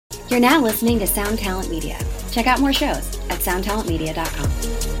You're now listening to Sound Talent Media. Check out more shows at soundtalentmedia.com.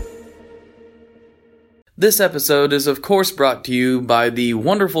 This episode is, of course, brought to you by the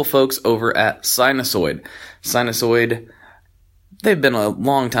wonderful folks over at Sinusoid. Sinusoid, they've been a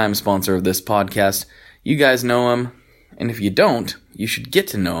long-time sponsor of this podcast. You guys know them, and if you don't, you should get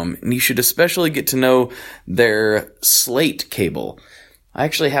to know them, and you should especially get to know their slate cable. I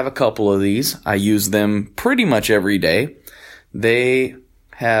actually have a couple of these. I use them pretty much every day. They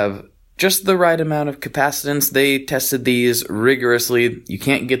have just the right amount of capacitance. They tested these rigorously. You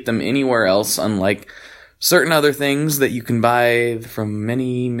can't get them anywhere else, unlike certain other things that you can buy from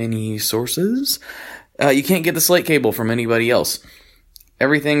many sources. You can't get the slate cable from anybody else.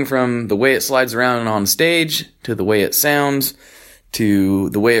 Everything from the way it slides around on stage, to the way it sounds,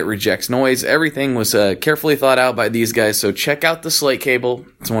 to the way it rejects noise, everything was carefully thought out by these guys, so check out the slate cable.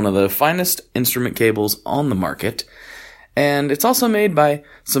 It's one of the finest instrument cables on the market. And it's also made by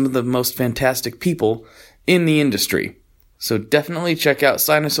some of the most fantastic people in the industry. So definitely check out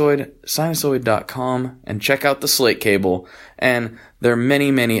Sinusoid, sinusoid.com, and check out the slate cable, and there are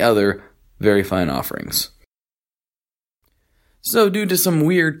many other very fine offerings. So due to some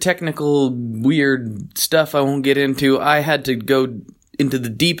weird stuff I won't get into, I had to go into the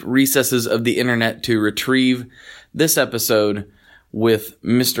deep recesses of the internet to retrieve this episode with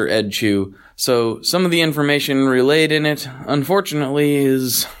Mr. Ed Chu. So some of the information relayed in it, unfortunately,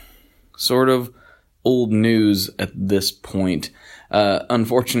 is sort of old news at this point.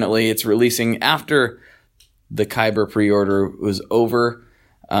 Unfortunately, it's releasing after the Kyber pre-order was over.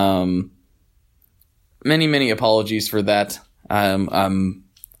 Many apologies for that.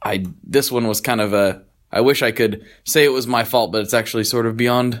 This one was kind of I wish I could say it was my fault, but it's actually sort of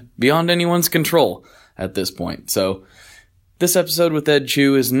beyond anyone's control at this point. So this episode with Ed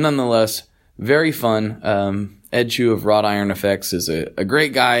Chu is nonetheless very fun. Ed Chu of Wrought Iron Effects is a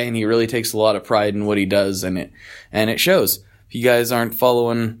great guy, and he really takes a lot of pride in what he does, and it shows. If you guys aren't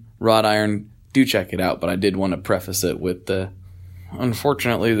following Wrought Iron, do check it out, but I did want to preface it with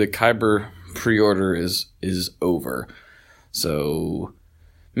unfortunately, the Kyber pre-order is over. So,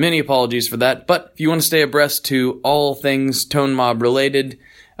 many apologies for that, but if you want to stay abreast to all things Tone Mob related,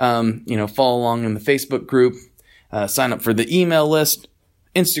 follow along in the Facebook group, sign up for the email list,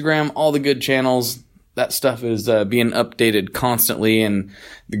 Instagram, all the good channels. That stuff is being updated constantly, and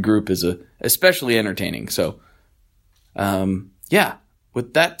the group is especially entertaining. So,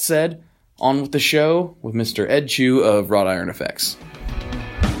 with that said, on with the show with Mr. Ed Chu of Wrought Iron Effects.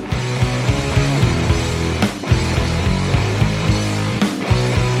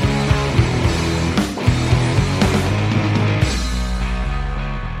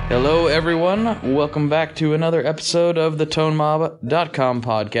 Hello, everyone. Welcome back to another episode of the ToneMob.com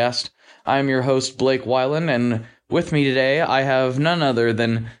podcast. I'm your host, Blake Weiland, and with me today, I have none other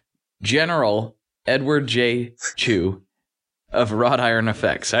than General Edward J. Chu of Wrought Iron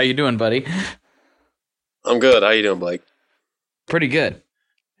Effects. How you doing, buddy? I'm good. How you doing, Blake? Pretty good.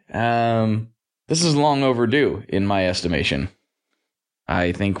 This is long overdue, in my estimation.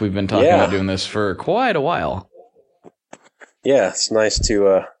 I think we've been talking about doing this for quite a while. Yeah, it's nice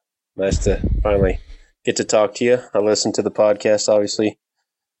to finally get to talk to you. I listen to the podcast, obviously,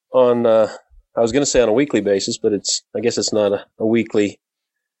 on I was going to say on a weekly basis, but I guess it's not a weekly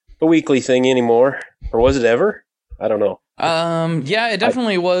thing anymore. Or was it ever? I don't know. Yeah, it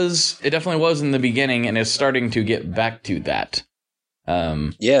definitely was. It definitely was in the beginning, and it's starting to get back to that.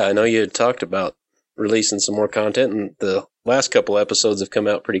 Yeah, I know you had talked about releasing some more content, and the last couple episodes have come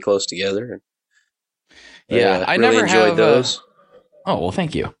out pretty close together. Yeah, I really never enjoyed have those. Oh, well,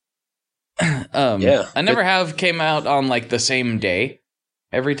 thank you. Yeah, I never have came out on like the same day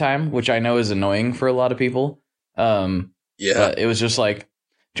every time, which I know is annoying for a lot of people. But it was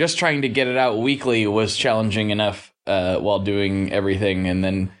just trying to get it out weekly was challenging enough while doing everything, and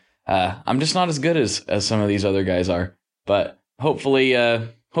then I'm just not as good as some of these other guys are. But hopefully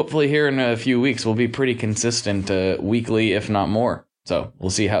here in a few weeks we'll be pretty consistent weekly, if not more. So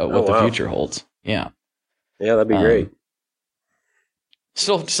we'll see what the future holds. Yeah. Yeah, that'd be great.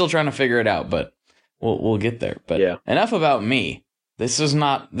 Still trying to figure it out, but we'll get there. But enough about me. This is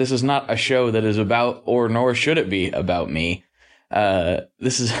not a show that is about, or nor should it be about me.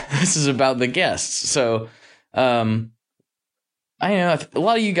 This is about the guests. So, I know a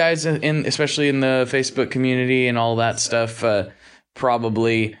lot of you guys especially in the Facebook community and all that stuff,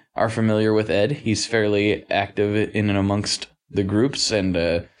 probably are familiar with Ed. He's fairly active in and amongst the groups,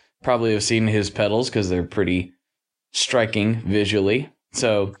 and probably have seen his pedals because they're pretty striking visually.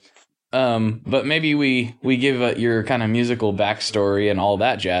 So, but maybe we give your kind of musical backstory and all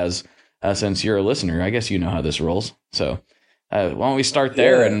that jazz, since you're a listener. I guess you know how this rolls. So, why don't we start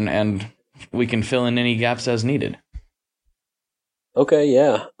there Yeah. and we can fill in any gaps as needed. Okay,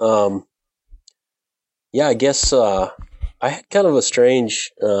 yeah. Yeah, I guess I had kind of a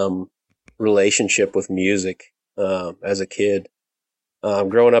strange relationship with music as a kid.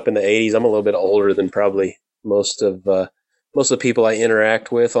 Growing up in the '80s, I'm a little bit older than probably most of the people I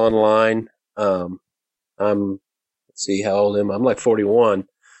interact with online. Let's see, how old am I? I'm like 41.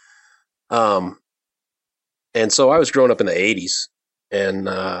 Um, and so I was growing up in the '80s, and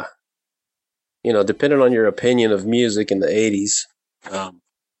depending on your opinion of music in the '80s,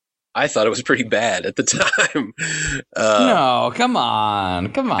 I thought it was pretty bad at the time. No, come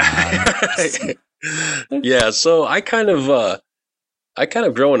on. Yeah, so I kind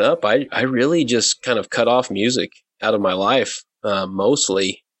of growing up, I really just kind of cut off music out of my life,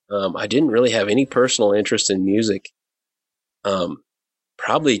 mostly. I didn't really have any personal interest in music,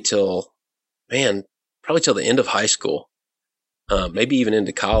 probably till the end of high school, maybe even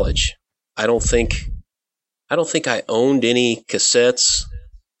into college. I don't think I owned any cassettes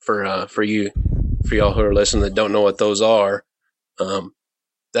for y'all who are listening that don't know what those are.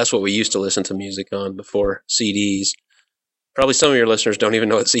 That's what we used to listen to music on before CDs. Probably some of your listeners don't even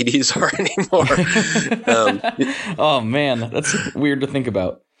know what CDs are anymore. Oh man, that's weird to think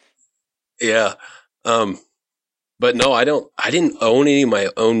about. Yeah. But no, I didn't own any of my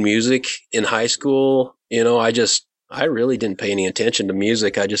own music in high school. I really didn't pay any attention to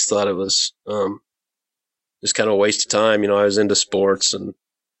music. I just thought it was, just kind of a waste of time. I was into sports and,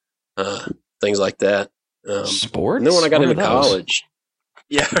 things like that. Sports? And then when I got into college,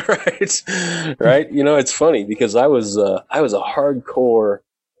 yeah, right. Right. It's funny because I was a hardcore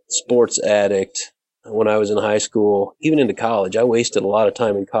sports addict when I was in high school, even into college. I wasted a lot of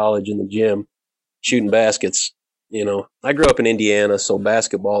time in college in the gym shooting baskets. I grew up in Indiana, so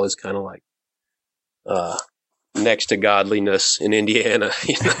basketball is kind of like, next to godliness in Indiana,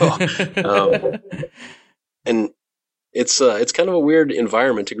 and it's kind of a weird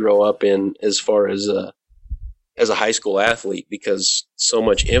environment to grow up in as far as a high school athlete, because so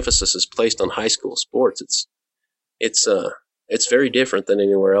much emphasis is placed on high school sports. It's very different than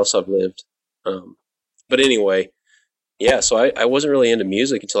anywhere else I've lived. But anyway, yeah, so I wasn't really into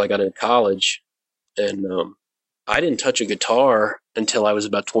music until I got into college, and I didn't touch a guitar until I was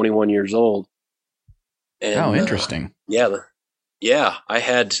about 21 years old. And, oh, interesting. Yeah, I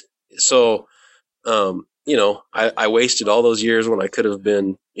had, so, I wasted all those years when I could have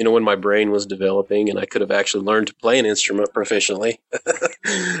been, when my brain was developing and I could have actually learned to play an instrument proficiently.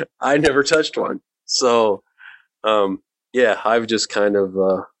 I never touched one. So, yeah, I've just kind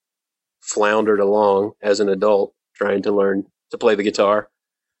of floundered along as an adult trying to learn to play the guitar.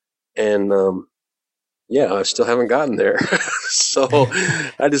 And, yeah, I still haven't gotten there. So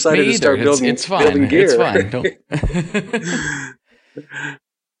I decided to start building gear. It's fine. Don't.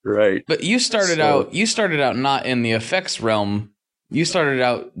 Right. But you started out not in the effects realm. You started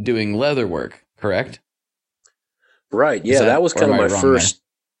out doing leather work, correct? Right. Yeah, that was kind of my first.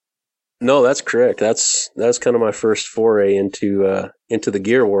 There? No, that's correct. That's kind of my first foray into the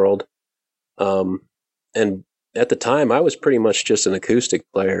gear world. And at the time I was pretty much just an acoustic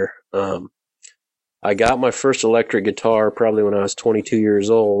player. I got my first electric guitar probably when I was 22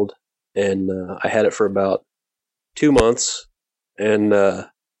 years old, and I had it for about 2 months, and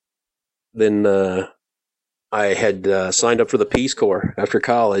then I had signed up for the Peace Corps after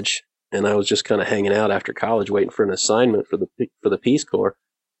college, and I was just kind of hanging out after college waiting for an assignment for the Peace Corps,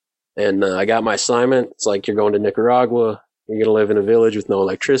 and I got my assignment. It's like, you're going to Nicaragua, you're going to live in a village with no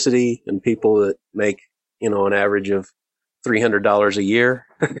electricity, and people that make an average of $300 a year.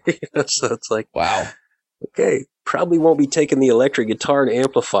 So it's like, wow, okay, probably won't be taking the electric guitar and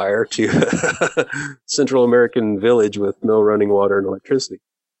amplifier to Central American village with no running water and electricity.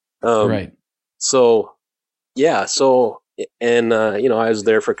 Right. So, yeah. So, and, I was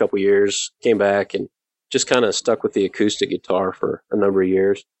there for a couple of years, came back and just kind of stuck with the acoustic guitar for a number of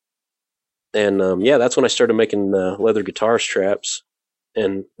years. And, yeah, that's when I started making leather guitar straps.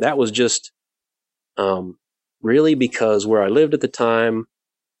 And that was just, really because where I lived at the time,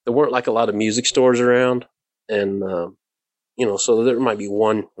 there weren't like a lot of music stores around, and so there might be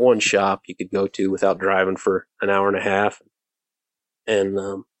one shop you could go to without driving for an hour and a half. And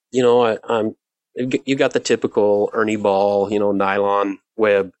you got the typical Ernie Ball, nylon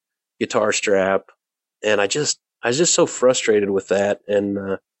web guitar strap, and I was just so frustrated with that,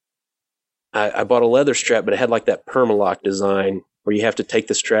 and I bought a leather strap, but it had like that Permalock design where you have to take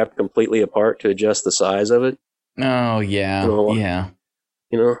the strap completely apart to adjust the size of it. Oh, yeah.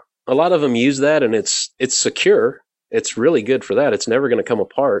 Yeah. A lot of them use that, and it's secure. It's really good for that. It's never going to come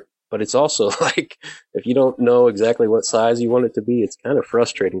apart. but it's also like, if you don't know exactly what size you want it to be, it's kind of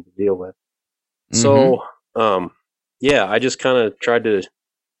frustrating to deal with. So, yeah, I just kind of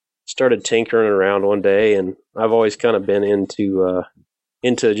started tinkering around one day, and I've always kind of been into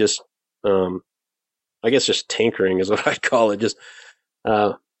just, I guess just tinkering is what I'd call it. Just,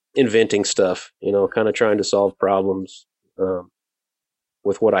 inventing stuff, kind of trying to solve problems,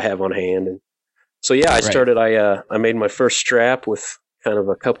 with what I have on hand. And so, yeah, I made my first strap with kind of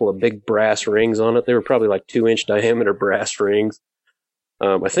a couple of big brass rings on it. They were probably like 2-inch diameter brass rings.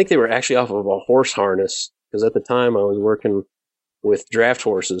 I think they were actually off of a horse harness, because at the time I was working with draft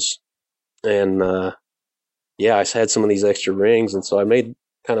horses, and yeah, I had some of these extra rings, and so I made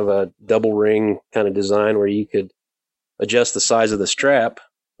kind of a double ring kind of design where you could adjust the size of the strap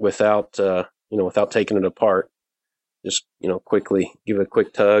without taking it apart. Just quickly give it a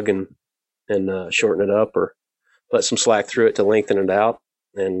quick tug and shorten it up, or let some slack through it to lengthen it out.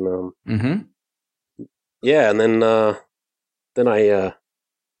 And yeah, and then I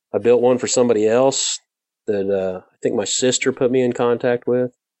built one for somebody else that I think my sister put me in contact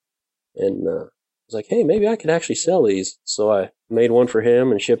with, and I was like, hey, maybe I could actually sell these. So I made one for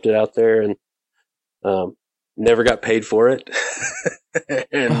him and shipped it out there, and never got paid for it.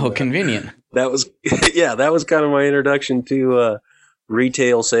 And, convenient. That was kind of my introduction to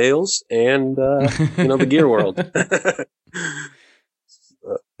retail sales and the gear world.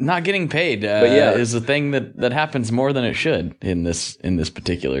 Not getting paid is a thing that happens more than it should in this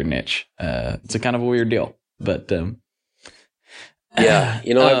particular niche. It's a kind of a weird deal, but yeah,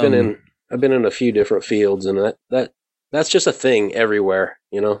 I've been in a few different fields, and that's just a thing everywhere.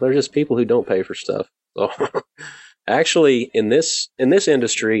 There's just people who don't pay for stuff. So actually, in this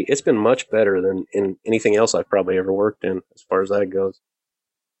industry, it's been much better than in anything else I've probably ever worked in, as far as that goes.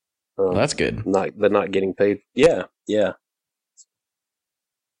 Well, that's good. Not getting paid. Yeah.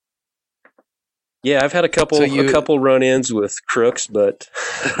 Yeah, I've had a couple run-ins with crooks, but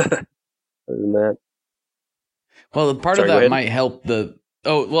other than that. Well, part of that might help I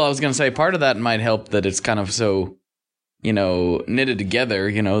was going to say part of that might help that it's kind of so, knitted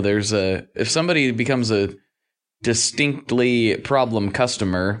together. There's if somebody becomes a distinctly problem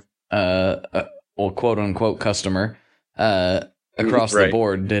customer, quote unquote customer, across the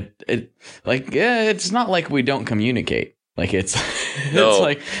board, it's not like we don't communicate. Like it's it's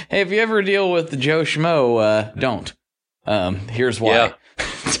like, hey, if you ever deal with the Joe Schmo, don't. Here's why. Yeah.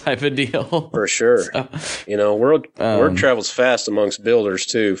 Type of deal. For sure. So, word travels fast amongst builders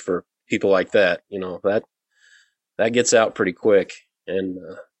too, for people like that. That gets out pretty quick. And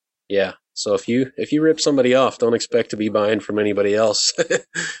yeah. So if you rip somebody off, don't expect to be buying from anybody else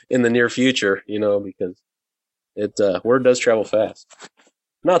in the near future, because word does travel fast.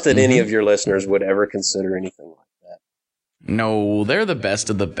 Not that any of your listeners would ever consider anything like that. No, they're the best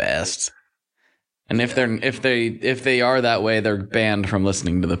of the best. And if they are that way, they're banned from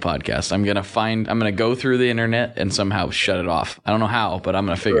listening to the podcast. I'm gonna go through the internet and somehow shut it off. I don't know how, but I'm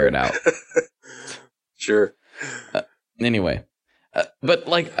gonna figure it out. Sure. Anyway, but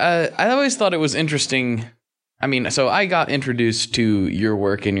I always thought it was interesting. I mean, so I got introduced to your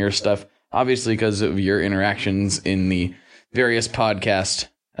work and your stuff, obviously because of your interactions in the various podcast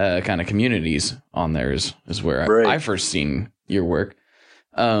kind of communities on there is where I first seen your work.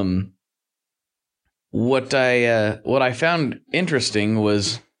 What I found interesting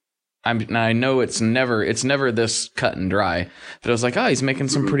was, I know it's never this cut and dry, but I was like, he's making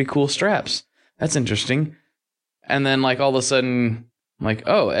some pretty cool straps. That's interesting. And then all of a sudden, I'm like,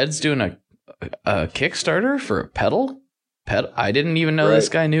 Ed's doing a Kickstarter for a pedal. I didn't even know this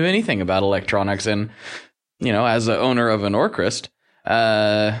guy knew anything about electronics. And, as the owner of an Orcrist,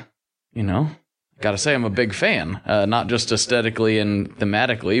 gotta say I'm a big fan, not just aesthetically and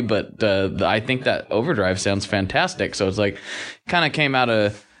thematically, but I think that overdrive sounds fantastic. So it's kind of came out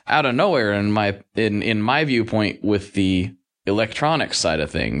of nowhere in my viewpoint with the electronics side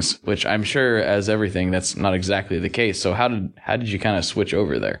of things, which I'm sure, as everything, that's not exactly the case. So how did you kind of switch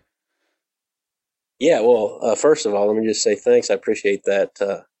over there? Yeah, well, first of all, let me just say thanks. I appreciate that.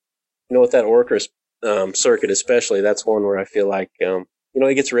 With that Orcrist circuit especially, that's one where I feel like it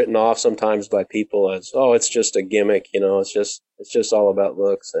gets written off sometimes by people as, it's just a gimmick, it's just all about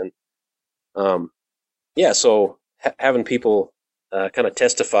looks. And, so having people, kind of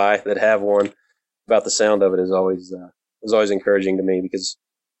testify that have one about the sound of it is always encouraging to me, because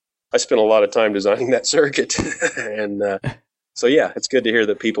I spent a lot of time designing that circuit. And, so yeah, it's good to hear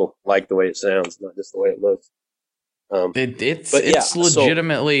that people like the way it sounds, not just the way it looks. It's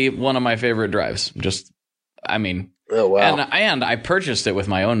legitimately one of my favorite drives. Oh, wow. And I purchased it with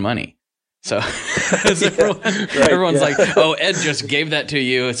my own money. So everyone's like, "Oh, Ed just gave that to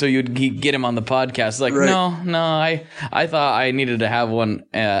you, so you'd get him on the podcast." Like, no, I thought I needed to have one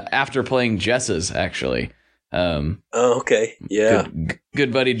after playing Jess's actually. Okay, yeah.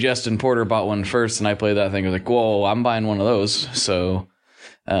 Good buddy Justin Porter bought one first, and I played that thing. I was like, "Whoa, I'm buying one of those." So,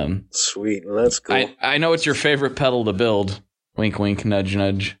 sweet. Well, that's cool. I know it's your favorite pedal to build. Wink, wink, nudge,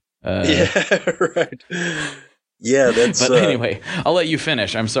 nudge. Yeah, right. Yeah, that's. But anyway, I'll let you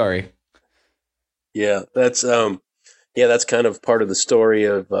finish. I'm sorry. Yeah, that's that's kind of part of the story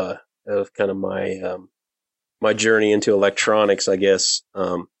of kind of my my journey into electronics, I guess.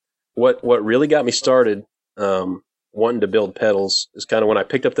 What really got me started wanting to build pedals is kind of when I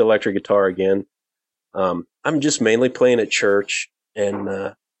picked up the electric guitar again. I'm just mainly playing at church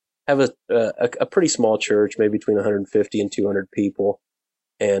and have a pretty small church, maybe between 150 and 200 people,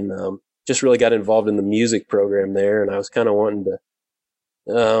 and just really got involved in the music program there. And I was kind of wanting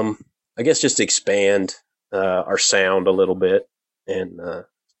to, I guess, just expand our sound a little bit. And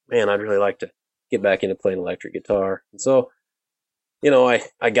man, I'd really like to get back into playing electric guitar. And so,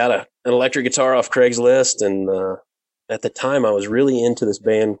 I got an electric guitar off Craigslist, and at the time I was really into this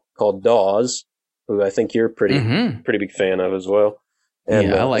band called Dawes, who I think you're pretty big fan of as well. And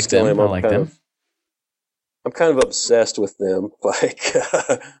yeah, I like them. I like them. I'm kind of obsessed with them. Like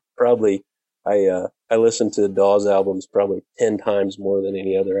probably I listened to Dawes albums probably 10 times more than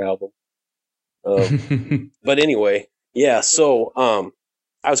any other album. But anyway, yeah. So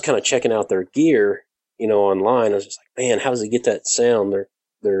I was kind of checking out their gear, online. I was just like, man, how does he get that sound?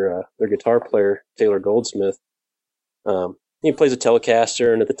 Their guitar player, Taylor Goldsmith, he plays a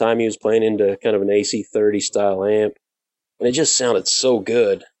Telecaster, and at the time he was playing into kind of an AC30 style amp, and it just sounded so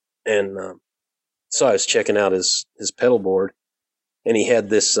good. And so I was checking out his pedal board, and he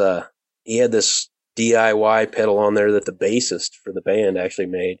had this DIY pedal on there that the bassist for the band actually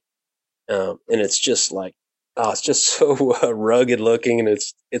made, and it's just like, it's just so rugged looking, and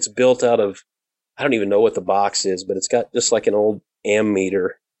it's built out of, I don't even know what the box is, but it's got just like an old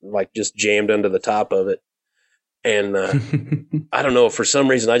ammeter, like just jammed under the top of it. And I don't know, for some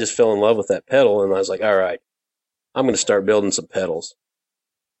reason I just fell in love with that pedal, and I was like, all right, I'm going to start building some pedals.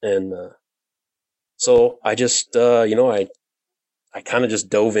 And so I just, I kind of just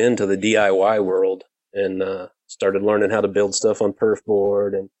dove into the DIY world and started learning how to build stuff on perf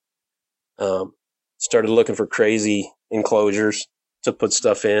board, and started looking for crazy enclosures to put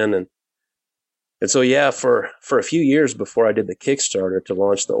stuff in. And so, yeah, for a few years before I did the Kickstarter to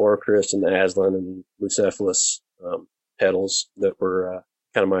launch the Orchrist and the Aslan and Lucephalus pedals that were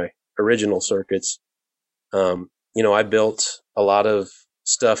kind of my original circuits, I built a lot of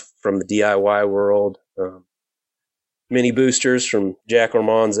stuff from the DIY world, mini boosters from Jack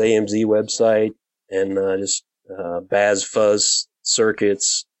Ormond's AMZ website, and just Baz Fuzz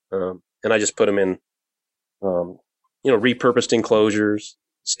circuits, and I just put them in, repurposed enclosures,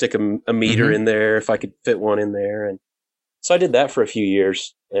 stick a meter in there if I could fit one in there. And so I did that for a few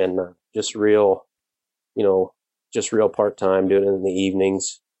years, and just real part-time, doing it in the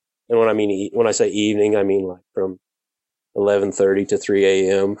evenings. And when I say evening, I mean like from 11:30 to 3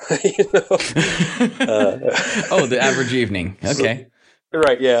 a.m. Oh, the average evening. Okay.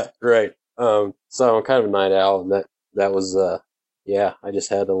 Right. Yeah. Right. So I'm kind of a night owl, and that was, I just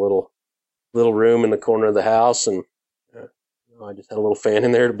had a little room in the corner of the house, and I just had a little fan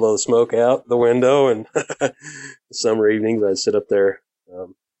in there to blow the smoke out the window. And summer evenings, I'd sit up there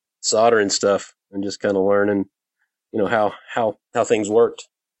soldering stuff and just kind of learning, how things worked.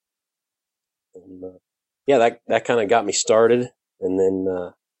 And that kind of got me started. And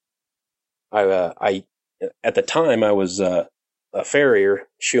then I at the time I was a farrier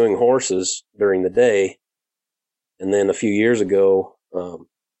shoeing horses during the day, and then a few years ago, I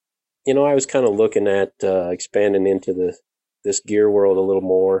was kind of looking at expanding into this gear world a little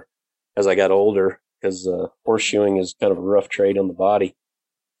more as I got older, because horseshoeing is kind of a rough trade on the body.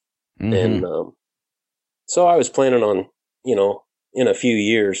 And so I was planning on, in a few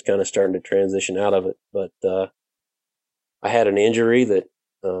years, kind of starting to transition out of it. But I had an injury that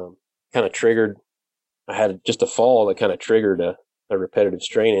kind of triggered, I had just a fall that kind of triggered a repetitive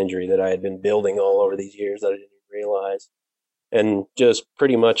strain injury that I had been building all over these years that I didn't even realize. And just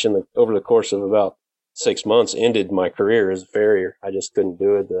pretty much over the course of about 6 months, ended my career as a farrier. I just couldn't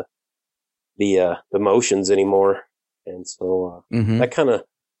do it, the motions anymore. And so that kind of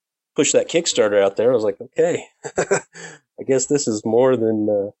pushed that Kickstarter out there. I was like, okay, I guess this is more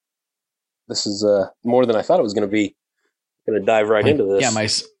than I thought it was going to be. Going to dive right into this. Yeah,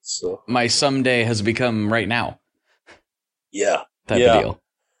 my someday has become right now. Yeah, type of deal.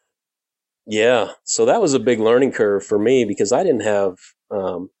 Yeah, so that was a big learning curve for me, because I didn't have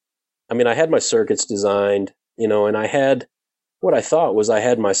I mean, I had my circuits designed, and I had what I thought was I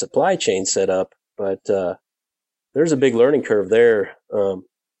had my supply chain set up, but there's a big learning curve there. When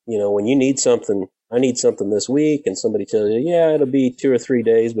you need something, I need something this week, and somebody tells you, yeah, it'll be 2 or 3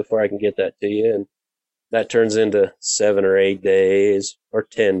 days before I can get that to you, and that turns into 7 or 8 days or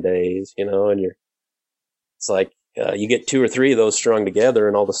 10 days, and it's like you get 2 or 3 of those strung together,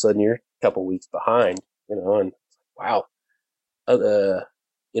 and all of a sudden you're a couple weeks behind, and wow.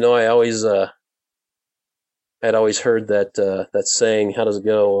 I always had always heard that saying. How does it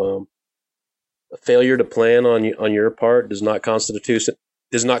go? A failure to plan on your part does not constitute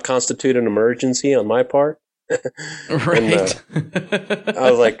an emergency on my part. Right. And,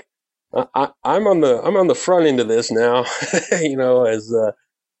 I was like, I'm on the front end of this now, as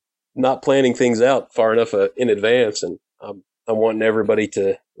not planning things out far enough in advance, and I'm wanting everybody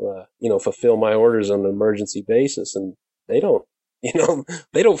to fulfill my orders on an emergency basis, and they don't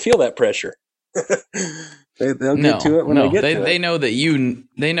feel that pressure. They'll get to it when they get to it. They know that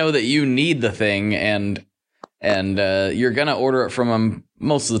you need the thing, and you're gonna order it from them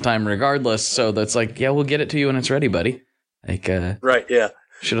most of the time regardless. So that's like, yeah, we'll get it to you when it's ready, buddy. Like, right, yeah.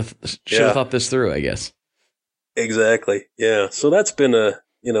 Should have thought this through, I guess. Exactly, yeah. So that's been I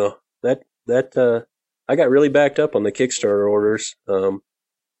got really backed up on the Kickstarter orders.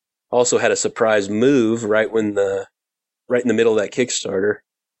 Also had a surprise move right in the middle of that Kickstarter,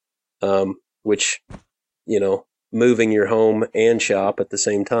 which, moving your home and shop at the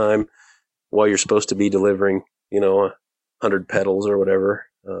same time while you're supposed to be delivering, 100 pedals or whatever.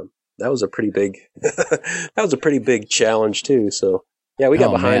 That was a pretty big challenge too. So yeah, we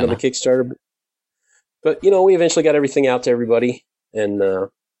got behind on the Kickstarter, but we eventually got everything out to everybody, and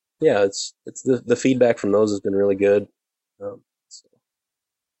it's the feedback from those has been really good. So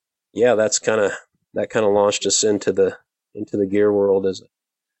yeah, that kind of launched us into the gear world as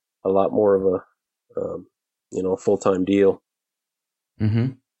a lot more of a full-time deal.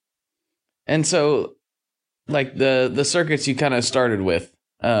 Mm-hmm. And so, like the circuits you kind of started with,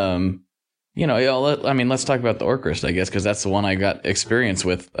 let's talk about the Orcrist, I guess, because that's the one I got experience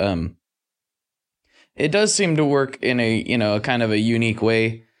with. It does seem to work in a kind of a unique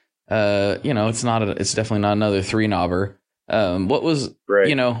way. It's definitely not another 3-knobber. What was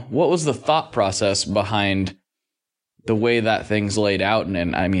the thought process behind the way that thing's laid out?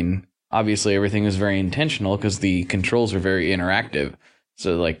 And I mean, obviously everything was very intentional because the controls are very interactive.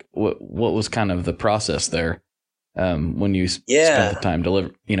 So like, what was kind of the process there when you spent the time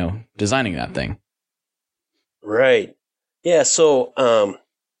designing that thing? Right. Yeah. So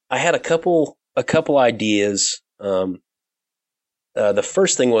I had a couple ideas. The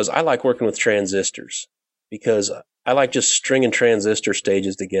first thing was I like working with transistors because I like just stringing transistor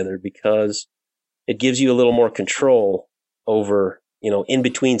stages together because it gives you a little more control over, in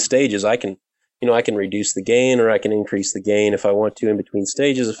between stages. I can reduce the gain or I can increase the gain if I want to in between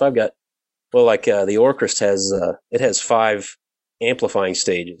stages. If I've got, the Orcrist has 5 amplifying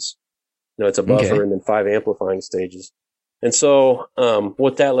stages. It's a buffer and then 5 amplifying stages. And so,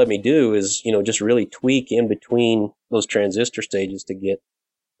 what that let me do is, just really tweak in between those transistor stages to get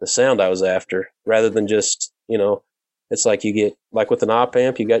the sound I was after, rather than just, it's like you get, like with an op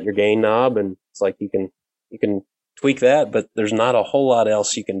amp, you got your gain knob, and it's like you can tweak that, but there's not a whole lot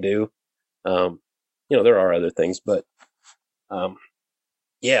else you can do. There are other things, but, I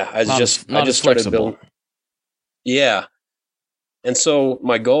just started building. Yeah. And so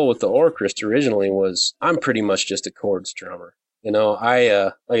my goal with the Orcrist originally was I'm pretty much just a chords drummer.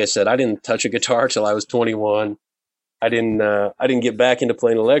 Like I said, I didn't touch a guitar till I was 21. I didn't get back into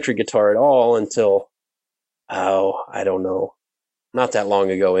playing electric guitar at all until, I don't know, not that long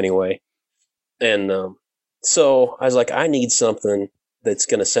ago anyway. And so I was like, I need something that's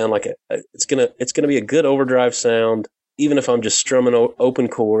going to sound like it's going to be a good overdrive sound, even if I'm just strumming open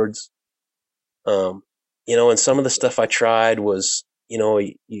chords. And some of the stuff I tried was,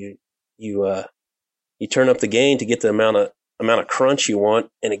 you turn up the gain to get the amount of crunch you want,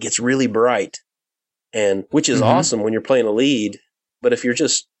 and it gets really bright, and which is awesome when you're playing a lead. But if you're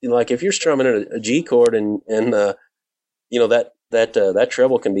just if you're strumming a G chord and that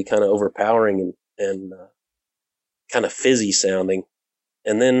treble can be kind of overpowering and kind of fizzy sounding.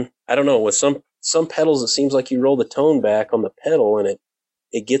 And then I don't know, with some pedals, it seems like you roll the tone back on the pedal and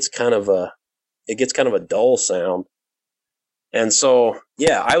it gets kind of a dull sound. And so,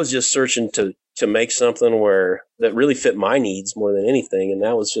 I was just searching to make something that really fit my needs more than anything. And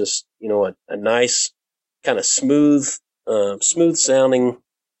that was just, a nice kind of smooth sounding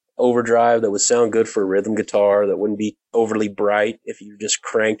overdrive that would sound good for a rhythm guitar, that wouldn't be overly bright if you just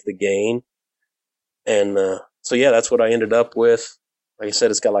cranked the gain. And, that's what I ended up with. like I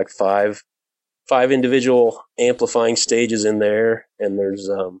said, it's got like five individual amplifying stages in there, and there's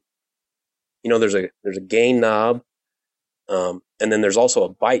there's a gain knob, and then there's also a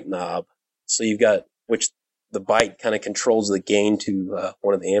bite knob. So you've got, which the bite kind of controls the gain to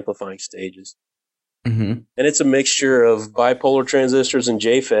one of the amplifying stages. Mm-hmm. And it's a mixture of bipolar transistors and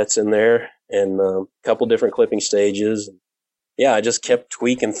JFETs in there, and a couple different clipping stages. Yeah, I just kept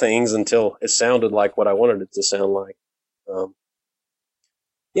tweaking things until it sounded like what I wanted it to sound like.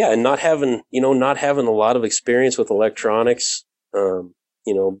 Yeah, and not having a lot of experience with electronics,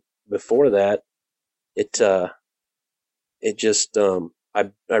 before that, it just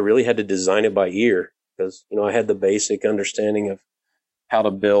I really had to design it by ear, because I had the basic understanding of how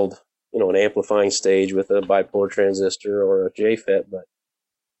to build an amplifying stage with a bipolar transistor or a JFET, but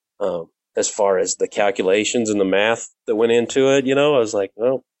as far as the calculations and the math that went into it, I was like,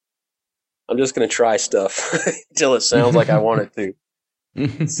 well, I'm just going to try stuff until it sounds like I want it to.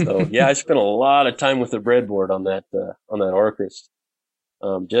 So yeah, I spent a lot of time with the breadboard on that Orchestra,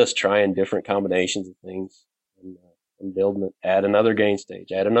 just trying different combinations of things and building it. Add another gain stage.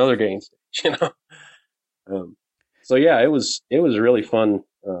 So yeah, it was really fun.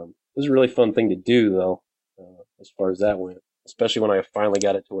 It was a really fun thing to do, though, as far as that went. Especially when I finally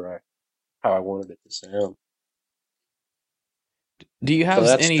got it to how I wanted it to sound. Do you have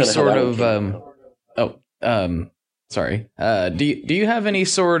any sort of sorry. Do you have any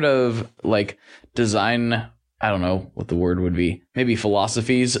sort of like design, I don't know what the word would be, maybe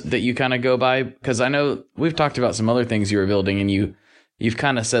philosophies that you kind of go by? Because I know we've talked about some other things you were building, and you've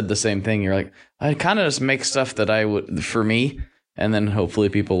kind of said the same thing. You're like, I kind of just make stuff that I would for me, and then hopefully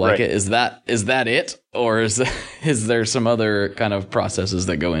people like it. Is that it, or is there some other kind of processes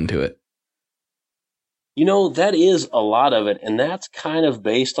that go into it? That is a lot of it, and that's kind of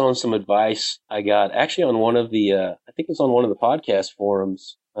based on some advice I got actually on one of the, I think it was on one of the podcast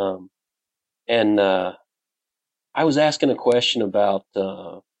forums, and I was asking a question about,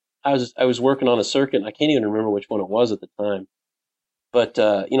 I was working on a circuit, and I can't even remember which one it was at the time, but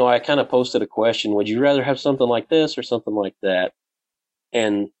I kind of posted a question: would you rather have something like this or something like that?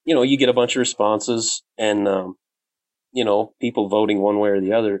 And you get a bunch of responses, and people voting one way or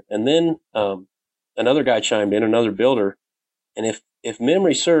the other, and then another guy chimed in, another builder, and if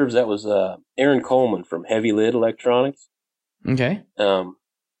memory serves, that was Aaron Coleman from Heavy Lid Electronics. Okay.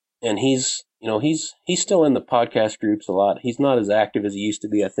 And he's still in the podcast groups a lot. He's not as active as he used to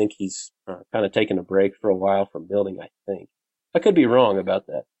be. I think he's kind of taken a break for a while from building, I think. I could be wrong about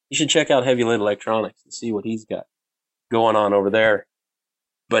that. You should check out Heavy Lid Electronics and see what he's got going on over there.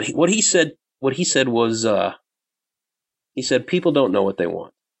 But what he said was, he said people don't know what they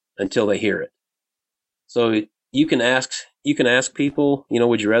want until they hear it. So you can ask people,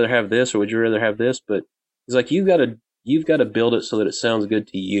 would you rather have this or would you rather have this? But he's like, you've got to build it so that it sounds good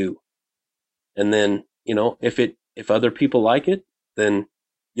to you. And then, if other people like it, then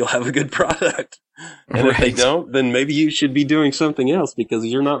you'll have a good product. And if they don't, then maybe you should be doing something else, because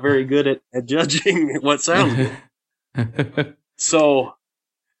you're not very good at judging what sounds good. So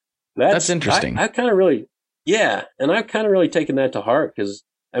that's interesting. I kind of really, yeah. And I've kind of really taken that to heart, because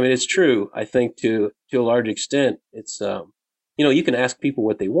it's true. I think to a large extent, it's, you can ask people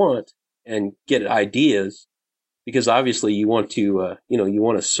what they want and get ideas, because obviously you want to, you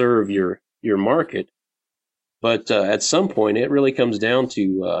want to serve your market. But at some point, it really comes down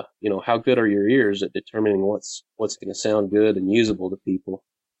to, how good are your ears at determining what's going to sound good and usable to people.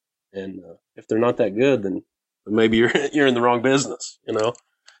 And if they're not that good, then maybe you're in the wrong business,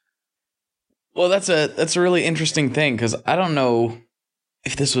 Well, that's a really interesting thing, because I don't know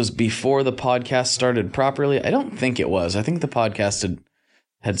if this was before the podcast started properly. I don't think it was. I think the podcast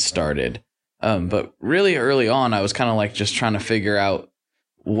had started. But really early on, I was kind of like just trying to figure out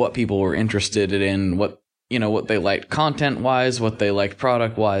what people were interested in, what they liked content-wise, what they liked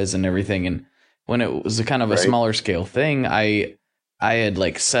product-wise, and everything. And when it was a kind of a smaller scale thing, I had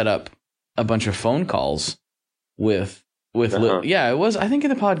like set up a bunch of phone calls with it was, I think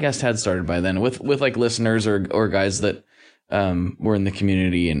the podcast had started by then with like listeners or guys that were in the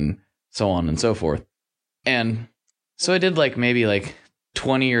community and so on and so forth. And so I did like maybe like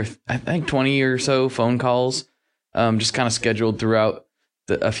 20 or so phone calls, just kind of scheduled throughout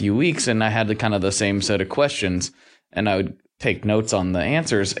a few weeks. And I had the same set of questions, and I would take notes on the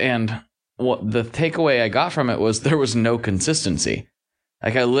answers. And what the takeaway I got from it was there was no consistency.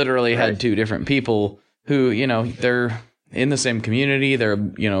 Like I literally had two different people who, they're in the same community. They're,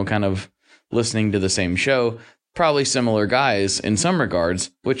 kind of listening to the same show, probably similar guys in some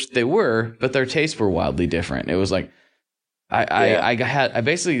regards, which they were, but their tastes were wildly different. It was like, I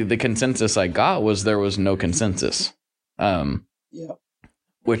basically, the consensus I got was there was no consensus.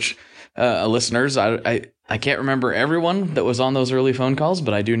 which listeners, I can't remember everyone that was on those early phone calls,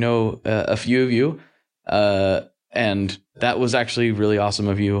 but I do know a few of you. And that was actually really awesome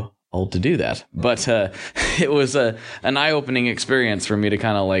of you all to do that. But it was an eye-opening experience for me to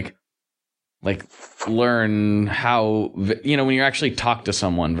kind of like learn how, you know, when you actually talk to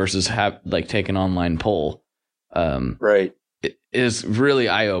someone versus take an online poll. Right. It is really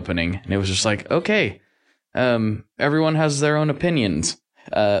eye-opening. And it was just like, okay, everyone has their own opinions,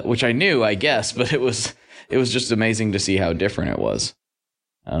 which I knew, I guess, but it was just amazing to see how different it was.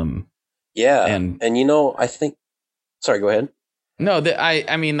 Yeah. And you know, I think, sorry, go ahead. No,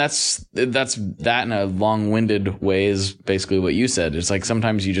 I mean, that's that in a long-winded way is basically what you said. It's like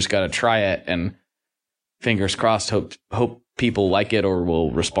sometimes you just got to try it and fingers crossed, hope people like it or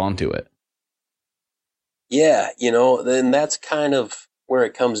will respond to it. Yeah. You know, then that's kind of where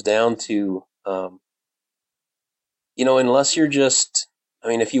it comes down to, you know, unless you're just, I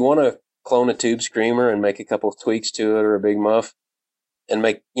mean, if you want to clone a tube screamer and make a couple of tweaks to it or a big muff and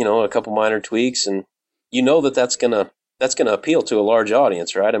make, you know, a couple minor tweaks, and you know that's going to appeal to a large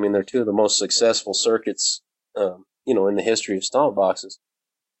audience, right? I mean, they're two of the most successful circuits, you know, in the history of stomp boxes.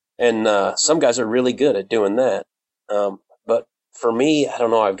 And some guys are really good at doing that. But for me, I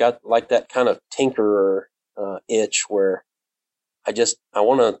don't know, I've got like that kind of tinkerer itch where I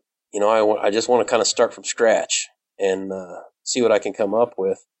want to, you know, I just want to kind of start from scratch and see what I can come up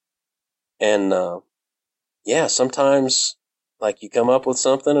with. And yeah, sometimes like you come up with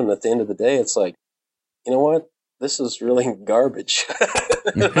something and at the end of the day, it's like, you know what? This is really garbage.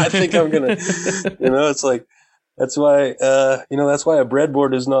 I think I'm going to, you know, it's like, that's why, you know, that's why a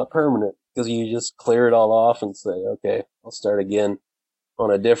breadboard is not permanent, because you just clear it all off and say, okay, I'll start again on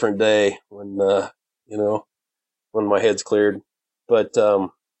a different day when, you know, when my head's cleared. But,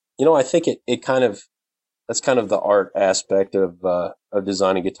 you know, I think it kind of, that's kind of the art aspect of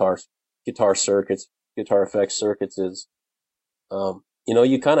designing guitar circuits, guitar effects circuits is, you know,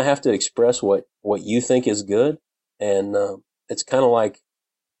 you kind of have to express what you think is good. And, it's kind of like,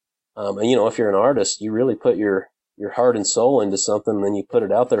 and you know, if you're an artist, you really put your heart and soul into something, and then you put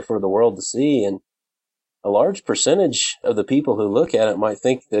it out there for the world to see. And a large percentage of the people who look at it might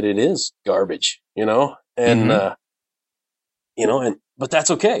think that it is garbage, you know, and, you know, but that's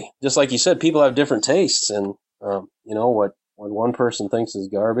okay. Just like you said, people have different tastes, and, you know, what one person thinks is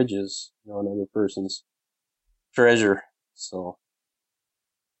garbage is, you know, another person's treasure. So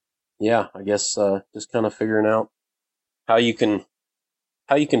yeah, I guess, just kind of figuring out how you can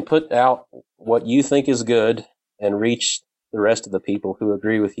put out what you think is good and reach the rest of the people who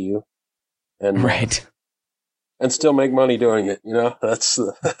agree with you, and right, and still make money doing it. You know, that's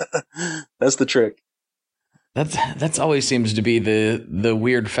the trick. That's always seems to be the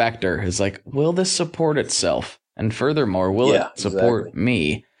weird factor. Is like, will this support itself? And furthermore, will it support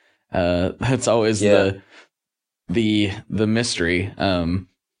me? That's always the mystery.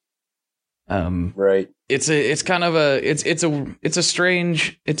 Right. It's kind of a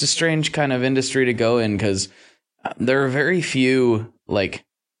strange kind of industry to go in, because there are very few, like,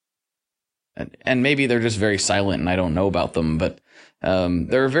 and maybe they're just very silent and I don't know about them, but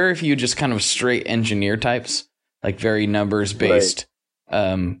there are very few just kind of straight engineer types, like very numbers based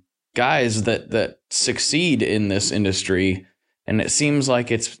guys that succeed in this industry, and it seems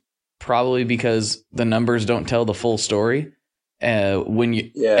like it's probably because the numbers don't tell the full story.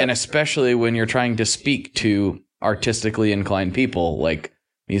 And especially when you're trying to speak to artistically inclined people like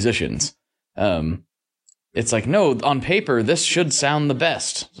musicians, it's like, no, on paper, this should sound the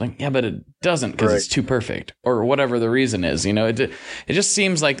best. It's like, yeah, but it doesn't, because it's too perfect, or whatever the reason is. You know, it just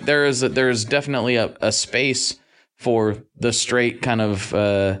seems like there's definitely a space for the straight kind of,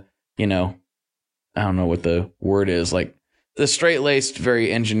 you know, I don't know what the word is, like the straight laced,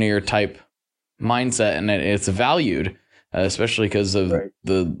 very engineer type mindset, and it's valued. Especially because of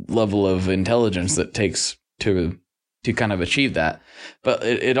the level of intelligence that takes to kind of achieve that. But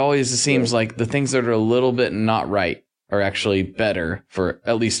it always seems like the things that are a little bit not right are actually better, for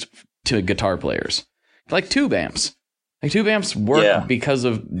at least to guitar players. Like tube amps. Like tube amps work because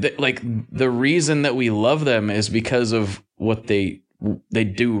of the reason that we love them is because of what they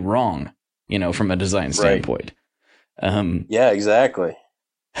do wrong, you know, from a design standpoint. Yeah, exactly.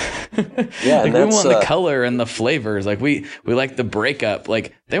 Yeah, like we want the color and the flavors. Like we like the breakup.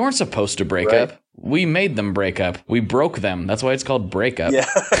 Like they weren't supposed to break up. We made them break up. We broke them. That's why it's called breakup. Yeah,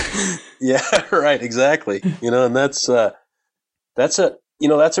 yeah, right, exactly. You know, and that's a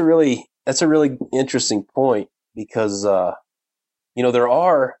really interesting point, because you know, there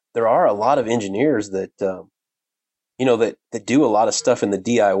are a lot of engineers that you know, that do a lot of stuff in the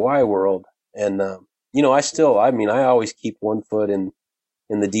DIY world, and you know, I always keep one foot in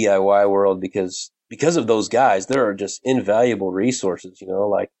in the DIY world because of those guys. There are just invaluable resources,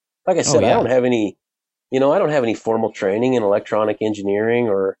 like I said, I don't have any, I don't have any formal training in electronic engineering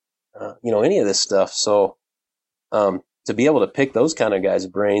or, any of this stuff. So, to be able to pick those kind of guys'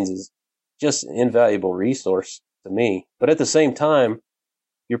 brains is just an invaluable resource to me. But at the same time,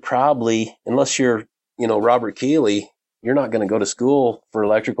 you're probably, unless you're, Robert Keeley, you're not going to go to school for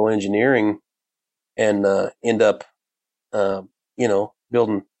electrical engineering and end up,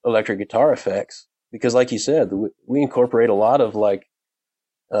 building electric guitar effects. Because like you said, we incorporate a lot of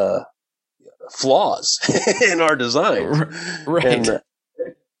flaws in our designs. Right. And,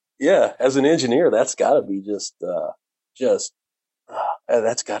 as an engineer, that's got to be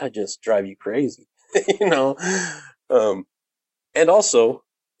that's got to just drive you crazy, and also,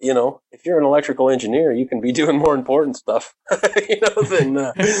 if you're an electrical engineer, you can be doing more important stuff,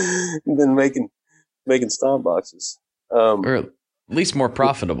 than making stomp boxes. Or at least more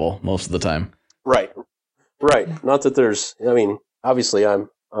profitable most of the time. Right. Not that there's, obviously I'm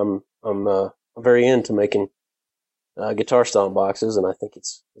very into making guitar stomp boxes, and I think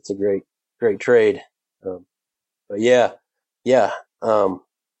it's a great trade. But yeah. I'm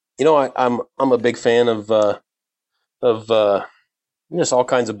a big fan of just all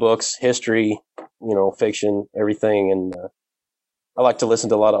kinds of books, history, fiction, everything, and I like to listen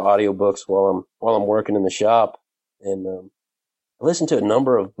to a lot of audiobooks while I'm working in the shop. And I listened to a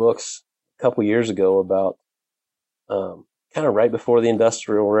number of books a couple years ago about kind of right before the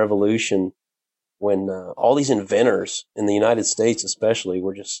Industrial Revolution, when all these inventors in the United States especially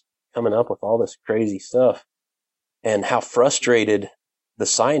were just coming up with all this crazy stuff, and how frustrated the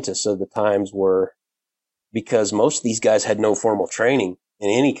scientists of the times were because most of these guys had no formal training in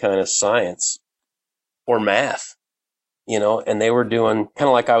any kind of science or math, and they were doing kind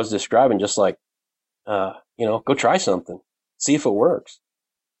of like I was describing, just like, go try something, see if it works.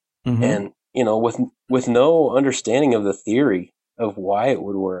 Mm-hmm. And, with no understanding of the theory of why it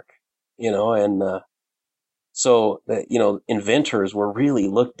would work, so that, inventors were really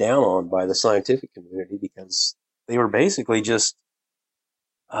looked down on by the scientific community because they were basically just,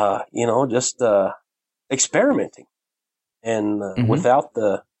 experimenting and mm-hmm. without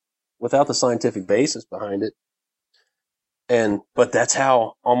the scientific basis behind it. But that's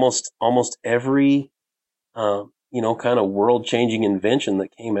how almost every, kind of world changing invention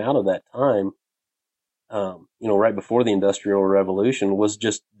that came out of that time, right before the Industrial Revolution, was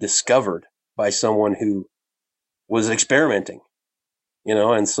just discovered by someone who was experimenting,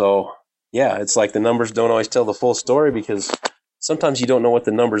 and so, yeah, it's like the numbers don't always tell the full story because sometimes you don't know what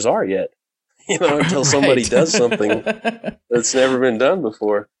the numbers are yet, until somebody does something that's never been done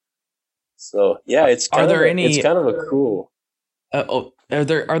before. So, yeah, it's kind of a cool. Are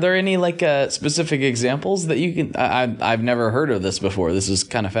there any specific examples that you can? I've never heard of this before. This is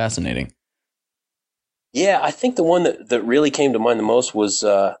kind of fascinating. Yeah, I think the one that really came to mind the most was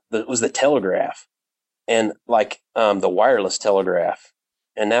the telegraph, and the wireless telegraph,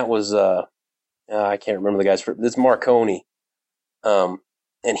 and that was I can't remember the guy's. It's Marconi, and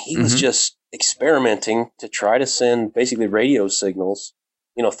he was mm-hmm. just experimenting to try to send basically radio signals,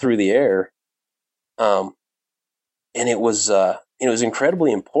 through the air, and it was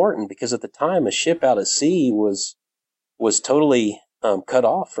incredibly important because at the time a ship out at sea was totally cut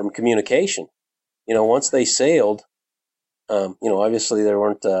off from communication. Once they sailed, obviously there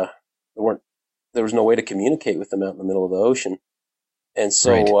was no way to communicate with them out in the middle of the ocean. And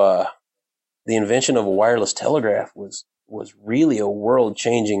so, right. The invention of a wireless telegraph was really a world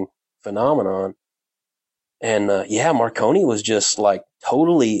changing phenomenon. And, Marconi was just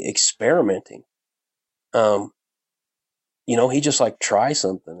totally experimenting. He just try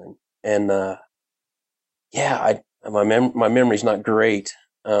something and my memory's not great.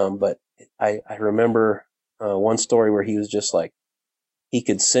 But I remember, one story where he was just he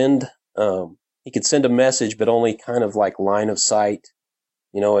could send a message, but only kind of line of sight.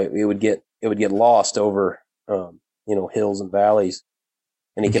 It would get lost over, hills and valleys,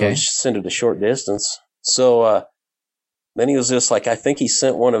 and he could only send it a short distance. So, then he was just I think he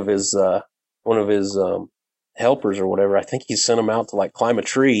sent one of his helpers or whatever. I think he sent them out to climb a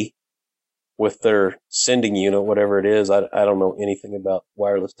tree with their sending unit, whatever it is. I don't know anything about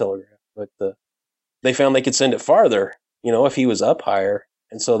wireless telegraph, but they found they could send it farther, if he was up higher.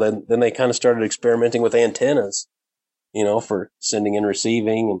 And so then they kind of started experimenting with antennas, for sending and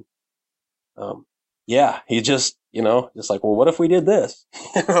receiving. And, he just, well, what if we did this,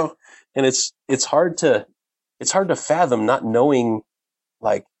 and it's hard to fathom not knowing,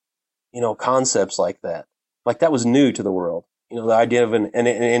 concepts like that. That was new to the world, the idea of an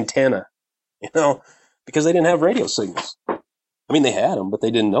antenna, because they didn't have radio signals. I mean, they had them, but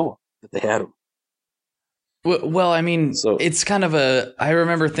they didn't know that they had them. Well, I mean, so it's kind of I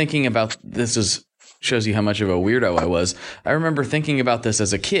remember thinking about this shows you how much of a weirdo I was. I remember thinking about this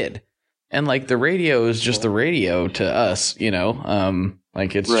as a kid, and like the radio is just the radio to us, you know,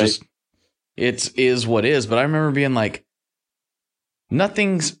 like it's just, it is what is. But I remember being like,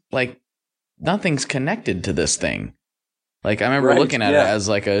 nothing's connected to this thing. Like I remember looking at it as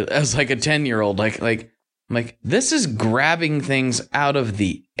like a 10-year-old, like this is grabbing things out of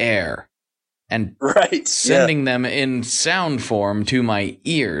the air and sending them in sound form to my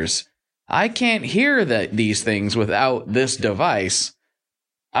ears. I can't hear these things without this device.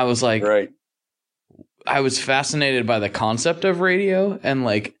 I was like, I was fascinated by the concept of radio and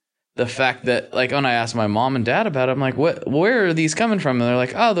like the fact that like when I asked my mom and dad about it, I'm like, where are these coming from? And they're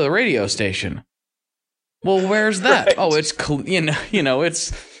like, oh, the radio station. Well, where's that? Oh, it's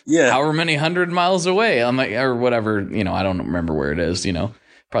it's however many 100 miles away. I'm like, or whatever, I don't remember where it is,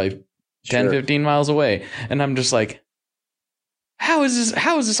 probably 10, 15 miles away. And I'm just like, how is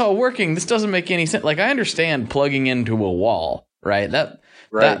this all working? This doesn't make any sense. Like, I understand plugging into a wall, right? That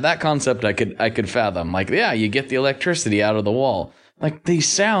concept I could fathom. Like, yeah, you get the electricity out of the wall. Like, these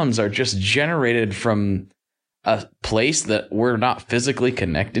sounds are just generated from a place that we're not physically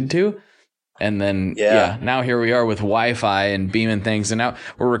connected to. And then, now here we are with Wi-Fi and beaming things. And now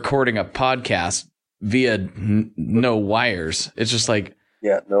we're recording a podcast via no wires. It's just like,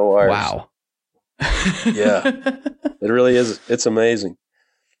 no wires. Wow. It really is. It's amazing.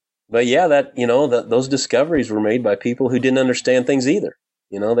 But those discoveries were made by people who didn't understand things either.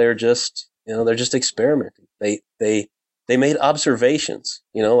 They're just experimenting. They made observations,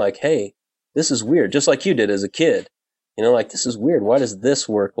 like, hey, this is weird. Just like you did as a kid. Like, this is weird. Why does this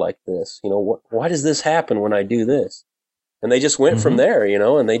work like this? Why does this happen when I do this? And they just went from there,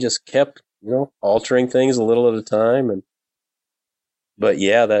 and they just kept, altering things a little at a time. But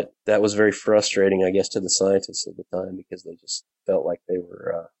that was very frustrating, I guess, to the scientists at the time, because they just felt like they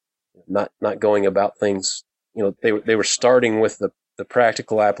were not going about things. They were starting with the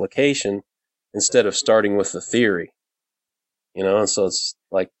practical application instead of starting with the theory. And so it's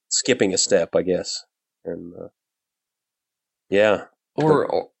like skipping a step, I guess. And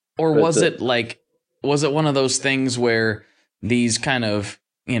Or was it one of those things where these kind of,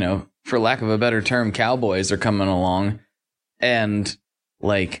 for lack of a better term, cowboys are coming along and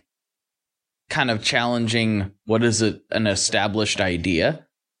like kind of challenging what is it, an established idea?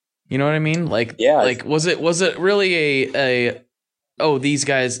 You know what I mean? Like, like was it really these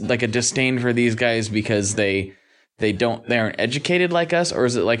guys, like a disdain for these guys because they aren't educated like us? Or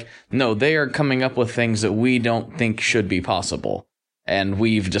is it like, no, they are coming up with things that we don't think should be possible, and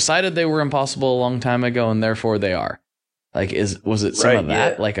we've decided they were impossible a long time ago, and therefore they are? Like, was it some of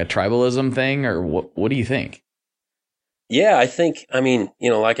that, like a tribalism thing, or what do you think? Yeah, I think,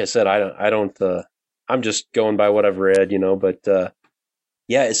 like I said, I'm just going by what I've read, but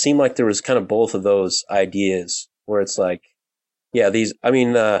it seemed like there was kind of both of those ideas where it's like,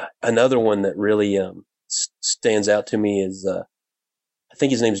 another one that really stands out to me is, I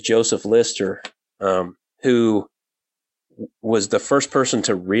think his name's Joseph Lister, who was the first person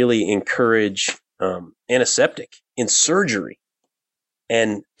to really encourage antiseptic in surgery.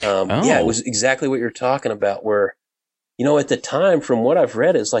 And it was exactly what you're talking about, where, at the time, from what I've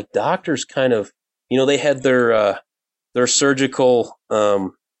read, it's like doctors kind of, they had their surgical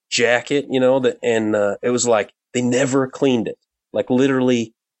jacket, and it was like they never cleaned it. Like,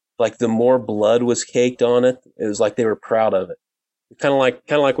 literally, like, the more blood was caked on it, it was like they were proud of it. Kind of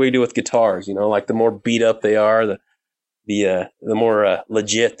like we do with guitars, like the more beat up they are, the more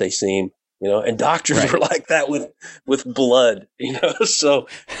legit they seem, and doctors were like that with blood, so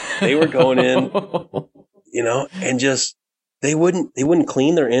they were going in, and just, they wouldn't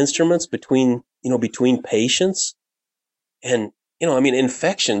clean their instruments between patients. And,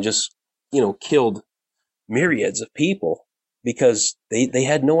 infection just, killed myriads of people because they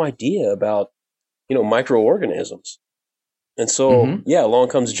had no idea about, microorganisms. And so, along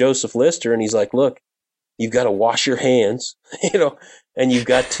comes Joseph Lister, and he's like, look, you've got to wash your hands, and you've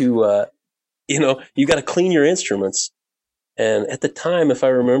got to, you've got to clean your instruments. And at the time, if I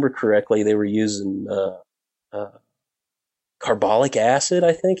remember correctly, they were using carbolic acid,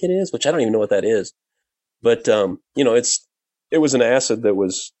 I think it is, which I don't even know what that is. But, it was an acid that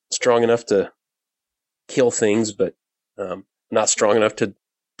was strong enough to kill things, but not strong enough to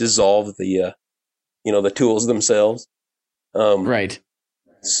dissolve the tools themselves. Right.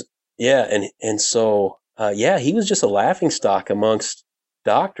 And so he was just a laughingstock amongst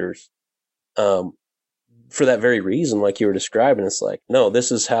doctors for that very reason, like you were describing. It's like, no,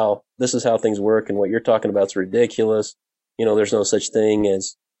 this is how things work, and what you're talking about is ridiculous. there's no such thing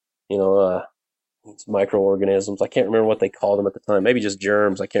as, it's microorganisms. I can't remember what they called them at the time. Maybe just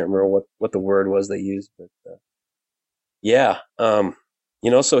germs. I can't remember what the word was they used, but yeah.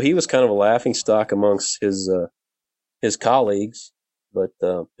 So he was kind of a laughing stock amongst his colleagues. But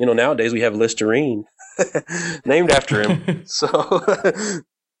nowadays we have Listerine named after him. So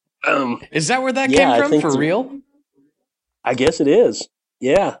is that where that came from for real? I guess it is.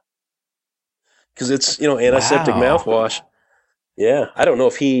 Yeah. Because it's, antiseptic mouthwash. Yeah. I don't know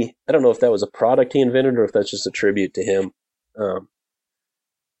if that was a product he invented or if that's just a tribute to him.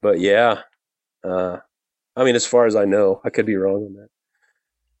 But yeah. As far as I know, I could be wrong on that.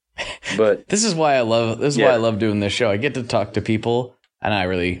 But this is why I love doing this show. I get to talk to people, and I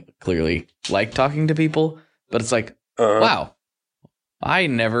really clearly like talking to people, but it's like, wow. I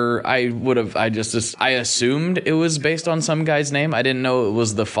assumed it was based on some guy's name. I didn't know it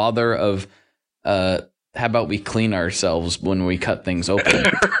was the father of, how about we clean ourselves when we cut things open?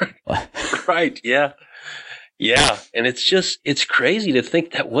 Right. Yeah. Yeah. And it's crazy to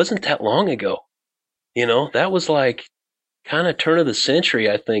think that wasn't that long ago. That was like kind of turn of the century,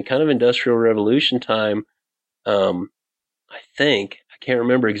 I think, kind of Industrial Revolution time. I think, I can't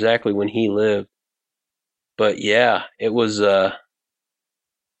remember exactly when he lived, but yeah, it was,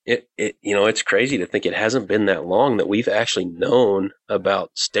 it's crazy to think it hasn't been that long that we've actually known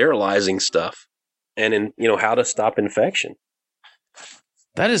about sterilizing stuff and how to stop infection.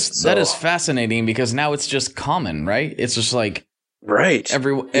 That is fascinating because now it's just common, right? It's just like, right.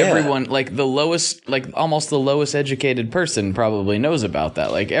 Everyone, like the lowest, like almost the lowest educated person probably knows about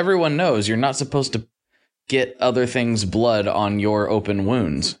that. Like everyone knows you're not supposed to get other things blood on your open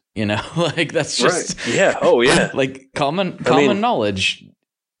wounds, like that's just, right. Yeah. Oh yeah. Like common knowledge.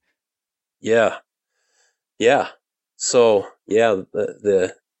 Yeah. Yeah. So yeah,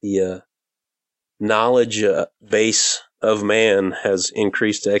 the knowledge base of man has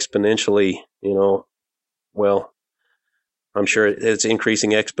increased exponentially, well, I'm sure it's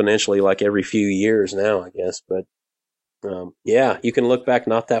increasing exponentially like every few years now, I guess. But yeah, you can look back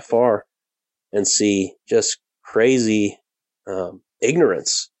not that far and see just crazy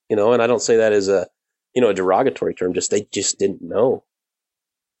ignorance, and I don't say that as a derogatory term, just they just didn't know.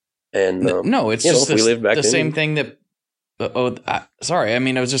 And no, it's just we lived back the then, same thing that. Sorry. I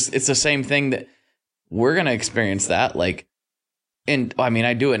mean, it's the same thing that we're gonna experience that. Like, and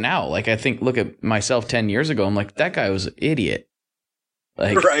I do it now. Like, I think, look at myself 10 years ago. I'm like, that guy was an idiot.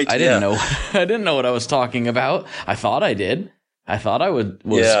 Like, right, I didn't know. I didn't know what I was talking about. I thought I did. I thought I was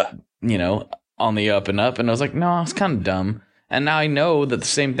on the up and up. And I was like, no, it's kind of dumb. And now I know that the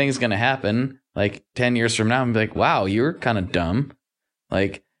same thing's gonna happen. Like 10 years from now, I'm like, wow, you're kind of dumb.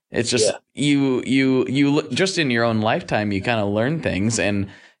 Like. It's just you just in your own lifetime, you kind of learn things and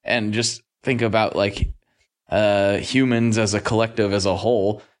just think about like humans as a collective as a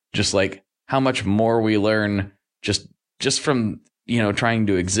whole, just like how much more we learn just from trying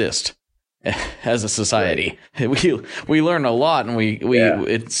to exist as a society. Right. We learn a lot, and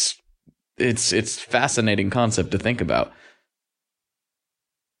it's fascinating concept to think about.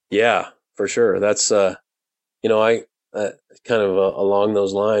 Yeah, for sure. That's kind of along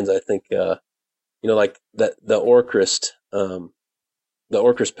those lines, I think, like the Orcrist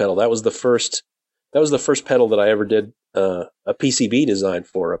pedal, that was the first pedal that I ever did a PCB design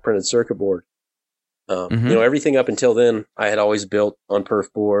for, a printed circuit board. Everything up until then I had always built on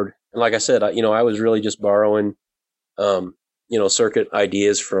perf board. And like I said, I was really just borrowing, circuit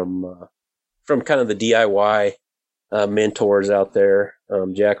ideas from kind of the DIY mentors out there,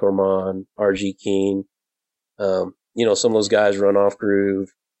 Jack Ormond, RG Keen, some of those guys Run Off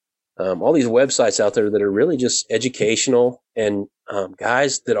Groove, all these websites out there that are really just educational and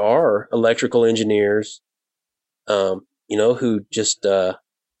guys that are electrical engineers, who just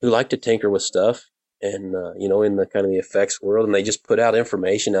who like to tinker with stuff and in the kind of the effects world, and they just put out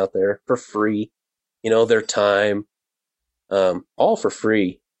information out there for free, their time, all for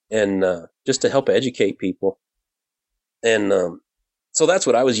free, and just to help educate people. And so that's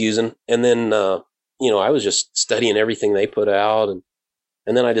what I was using, and then I was just studying everything they put out, and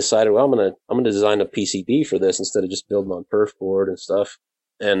then I decided, well, I'm gonna design a PCB for this instead of just building on perf board and stuff,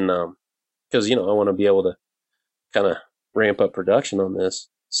 and because I want to be able to kind of ramp up production on this.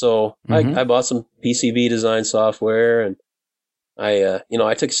 So I bought some PCB design software, and I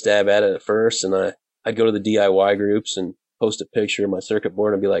took a stab at it at first, and I'd go to the DIY groups and post a picture of my circuit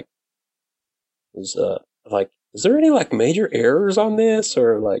board and be like, is there any like major errors on this,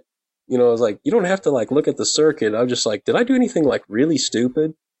 or like. I was like, you don't have to like look at the circuit. I'm just like, did I do anything like really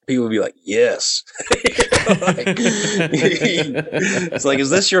stupid? People would be like, yes. It's like, is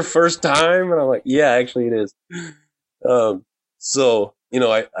this your first time? And I'm like, yeah, actually it is. So,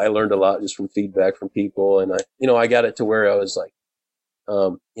 I learned a lot just from feedback from people, and I got it to where I was like,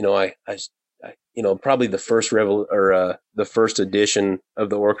 probably the first the first edition of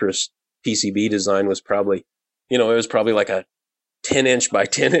the Orcris PCB design was probably, it was probably like a 10-inch by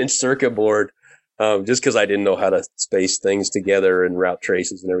 10-inch circuit board, just because I didn't know how to space things together and route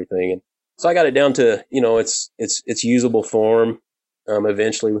traces and everything. And so I got it down to, its usable form,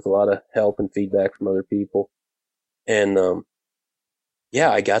 eventually with a lot of help and feedback from other people. And,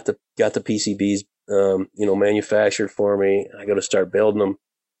 I got the PCBs, manufactured for me. I go to start building them.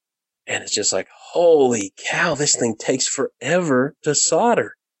 And it's just like, holy cow, this thing takes forever to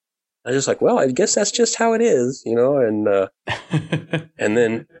solder. I was just like, well, I guess that's just how it is, and, and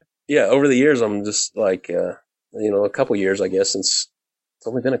then, over the years, I'm just like, a couple years, I guess, since it's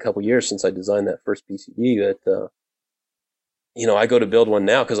only been a couple years since I designed that first PCB that, I go to build one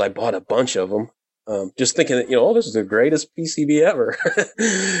now because I bought a bunch of them. Just thinking that, this is the greatest PCB ever.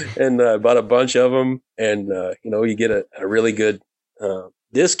 And I bought a bunch of them, and, you get a really good,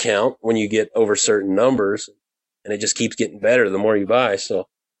 discount when you get over certain numbers, and it just keeps getting better the more you buy. So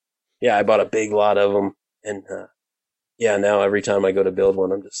I bought a big lot of them, and now every time I go to build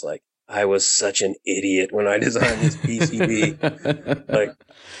one, I'm just like, I was such an idiot when I designed this PCB. Like,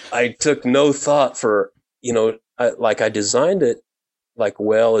 I took no thought for, I designed it like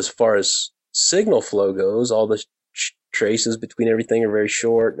well as far as signal flow goes. All the traces between everything are very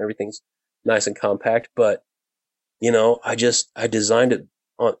short and everything's nice and compact, but I designed it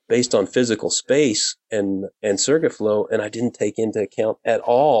based on physical space and circuit flow, and I didn't take into account at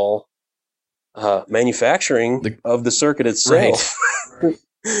all manufacturing of the circuit itself. Right.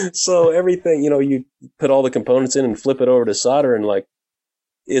 So everything, you put all the components in and flip it over to solder, and like,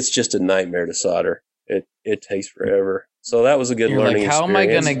 it's just a nightmare to solder. It takes forever. So that was a good learning experience. How am I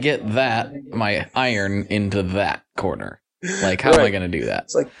going to get my iron into that corner? Like, how am I going to do that?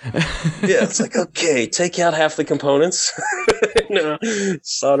 It's like, okay, take out half the components,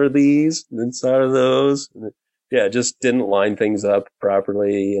 solder these, and then solder those. And just didn't line things up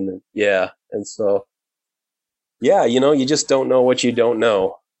properly. And and so, you just don't know what you don't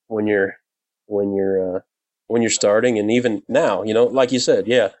know when you're starting. And even now, like you said,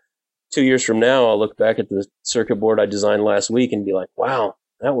 2 years from now, I'll look back at the circuit board I designed last week and be like, wow,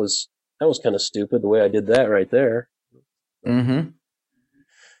 that was kind of stupid the way I did that right there. Mm-hmm.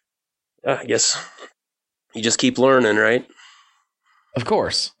 I guess you just keep learning, right? Of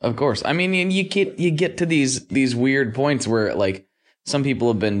course. I mean, you get to these weird points where, like, some people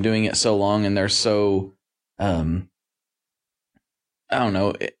have been doing it so long and they're so, I don't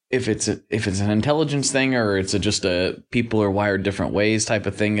know if it's an intelligence thing or it's just people are wired different ways type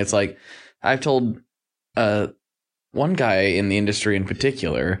of thing. It's like, I've told one guy in the industry in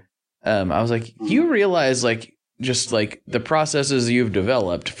particular, I was like, you realize, like, just like the processes you've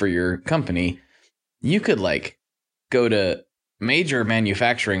developed for your company, you could like go to major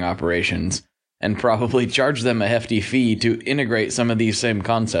manufacturing operations and probably charge them a hefty fee to integrate some of these same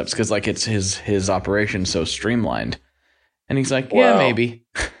concepts, because like it's his operation so streamlined. And he's like, yeah, maybe,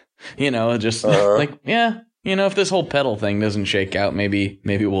 just like, if this whole pedal thing doesn't shake out, maybe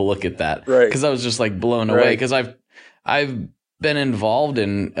we'll look at that. Right. Because I was just like blown away, because I've been involved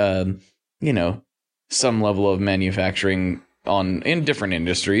in some level of manufacturing in different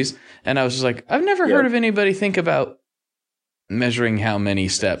industries, and I was just like, I've never heard of anybody think about measuring how many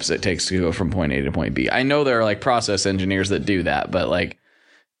steps it takes to go from point A to point B. I know there are like process engineers that do that, but like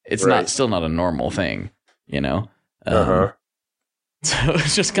it's still not a normal thing, So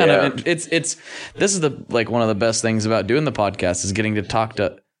it's just kind of this is one of the best things about doing the podcast is getting to talk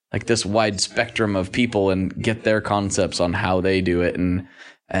to like this wide spectrum of people and get their concepts on how they do it, and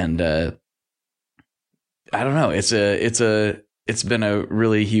I don't know. It's been a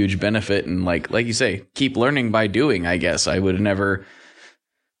really huge benefit, and like you say, keep learning by doing. I guess I would never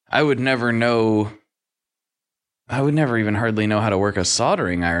even hardly know how to work a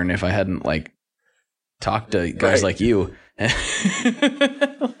soldering iron if I hadn't like talked to guys like you.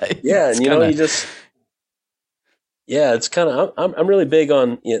 It's kind of, I'm really big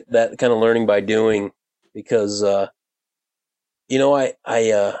on that kind of learning by doing, because, I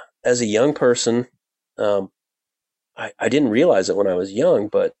as a young person, I didn't realize it when I was young,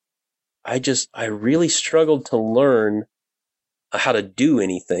 but I really struggled to learn how to do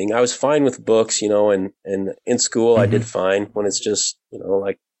anything. I was fine with books, and in school I did fine when it's just,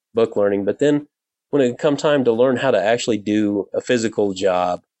 like book learning. But then when it come time to learn how to actually do a physical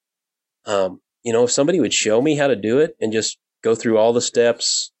job, if somebody would show me how to do it and just go through all the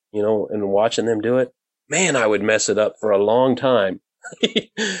steps, and watching them do it, man, I would mess it up for a long time.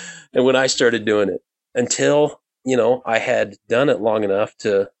 And when I started doing it, until I had done it long enough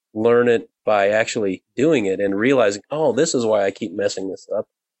to learn it by actually doing it and realizing, oh, this is why I keep messing this up,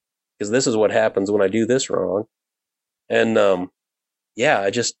 because this is what happens when I do this wrong. And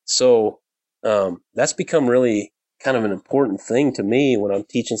that's become really kind of an important thing to me when I'm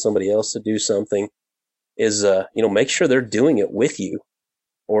teaching somebody else to do something is, make sure they're doing it with you,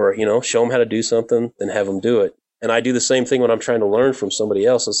 or, show them how to do something, then have them do it. And I do the same thing when I'm trying to learn from somebody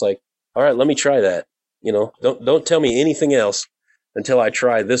else. It's like, all right, let me try that. Don't tell me anything else until I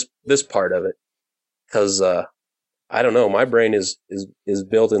try this part of it. Cause, I don't know, my brain is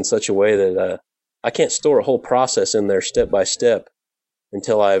built in such a way that, I can't store a whole process in there step by step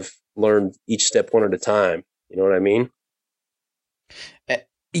until I've learned each step one at a time. You know what I mean?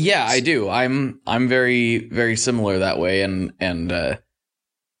 Yeah, I do. I'm very, very similar that way. And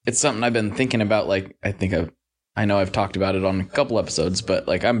it's something I've been thinking about. Like, I know I've talked about it on a couple episodes, but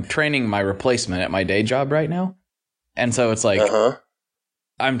like I'm training my replacement at my day job right now. And so it's like,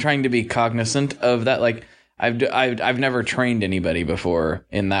 I'm trying to be cognizant of that. Like I've never trained anybody before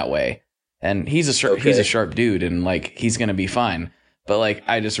in that way. And he's a sharp dude, and like he's gonna be fine. But like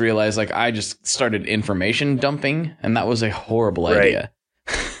I just realized, like I just started information dumping, and that was a horrible idea.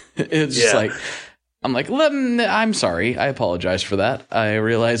 It's just like I'm like, I'm sorry, I apologize for that. I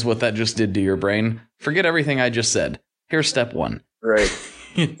realize what that just did to your brain. Forget everything I just said. Here's step one. Right.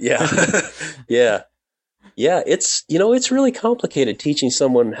 Yeah. Yeah. Yeah. It's really complicated teaching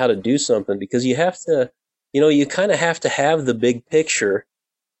someone how to do something, because you have to, you kind of have to have the big picture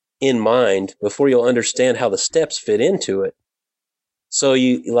in mind before you'll understand how the steps fit into it. So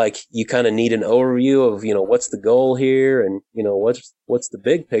you kind of need an overview of, what's the goal here, and, what's the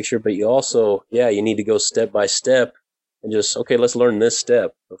big picture, but you also, you need to go step by step and just, okay, let's learn this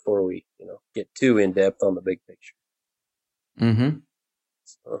step before we, get too in depth on the big picture. Mm-hmm.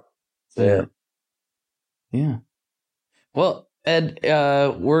 So, yeah. Well, Ed,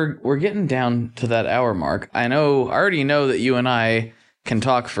 we're getting down to that hour mark. I already know that you and I can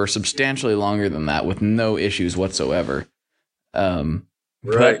talk for substantially longer than that with no issues whatsoever. Right.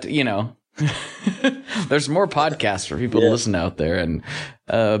 But there's more podcasts for people to listen out there, and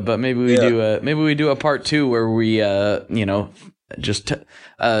but maybe we do a part 2 where we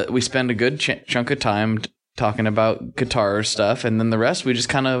we spend a good chunk of time talking about guitar stuff, and then the rest we just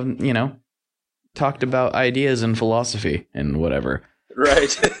kind of talked about ideas and philosophy and whatever.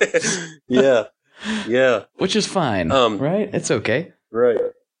 Right. Yeah. Which is fine. Right? It's okay. Right.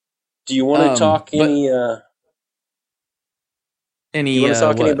 Do you want to talk any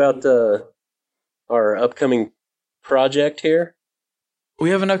about our upcoming project here? We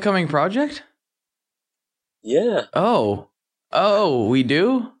have an upcoming project? Yeah. Oh, we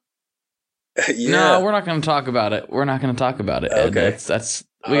do? Yeah. No, we're not going to talk about it. Okay. That's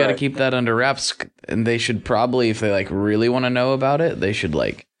we got to keep that under wraps, and they should probably, if they really want to know about it, they should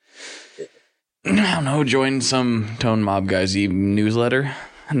I don't know, join some Tone Mob Guys newsletter,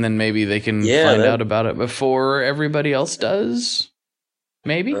 and then maybe they can find out about it before everybody else does.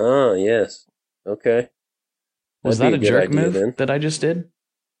 Maybe? Oh, yes. Okay. Was that a jerk move that I just did?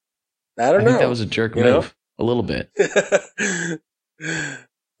 I don't know. I think that was a jerk move. A little bit.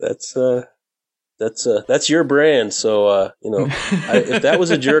 That's your brand. So, if that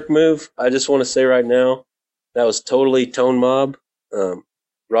was a jerk move, I just want to say right now, that was totally Tone Mob.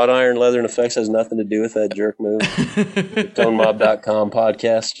 Wrought Iron Leather and Effects has nothing to do with that jerk move. ToneMob.com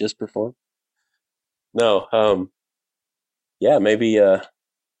podcast just performed. No, maybe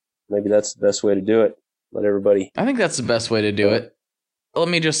that's the best way to do it. Let everybody. I think that's the best way to do it. Let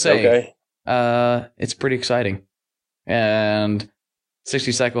me just say, it's pretty exciting, and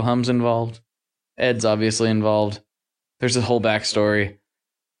 60 Cycle Hum's involved. Ed's obviously involved. There's a whole backstory.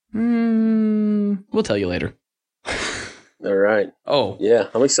 We'll tell you later. All right. Oh. Yeah,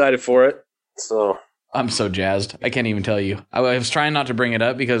 I'm excited for it. So I'm so jazzed. I can't even tell you. I was trying not to bring it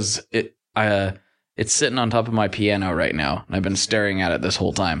up because it's sitting on top of my piano right now, and I've been staring at it this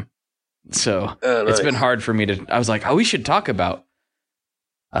whole time. So It's been hard for me to. I was like, we should talk about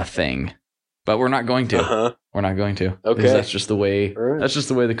a thing, but we're not going to. Uh-huh. We're not going to. Okay. That's just the way. Right. That's just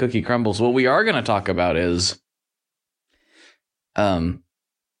the way the cookie crumbles. What we are going to talk about is,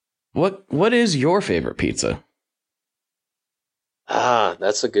 what is your favorite pizza?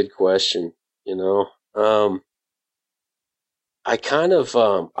 That's a good question. I kind of,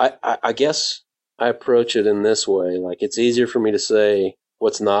 I guess I approach it in this way. Like, it's easier for me to say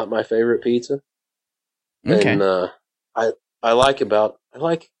what's not my favorite pizza. Okay. And, I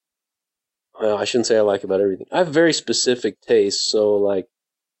shouldn't say I like about everything. I have very specific tastes. So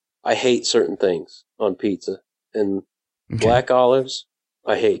I hate certain things on pizza, and black olives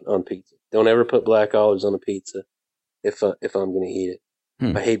I hate on pizza. Don't ever put black olives on a pizza if I'm going to eat it.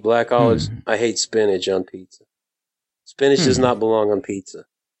 I hate black olives. I hate spinach on pizza. Spinach does not belong on pizza.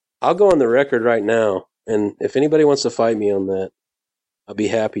 I'll go on the record right now, and if anybody wants to fight me on that, I'll be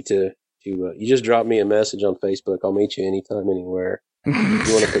happy to. You just drop me a message on Facebook. I'll meet you anytime, anywhere. If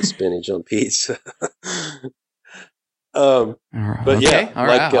you want to put spinach on pizza. But okay. yeah, all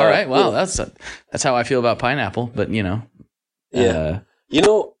right. Wow, that's how I feel about pineapple. But yeah,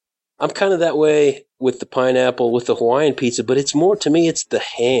 I'm kind of that way with the pineapple, with the Hawaiian pizza. But it's more, to me, it's the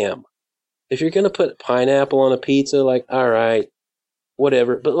ham. If you're gonna put pineapple on a pizza, like, all right,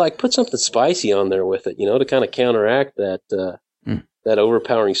 whatever. But like, put something spicy on there with it, to kind of counteract that that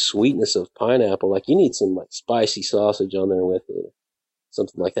overpowering sweetness of pineapple. Like, you need some like spicy sausage on there with it,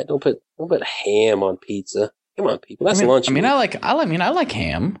 something like that. Don't put ham on pizza. Come on, people. That's lunch. I like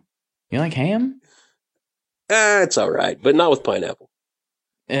ham. You like ham? It's all right, but not with pineapple.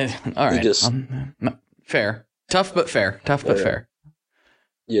 All right. Fair. Tough but fair. Fair.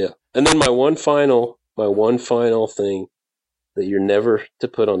 Yeah. And then my one final thing that you're never to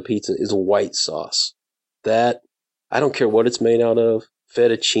put on pizza is white sauce. That, I don't care what it's made out of,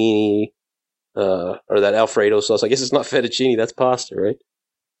 fettuccine, or that Alfredo sauce. I guess it's not fettuccine, that's pasta, right?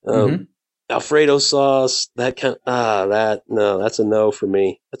 Alfredo sauce, that's a no for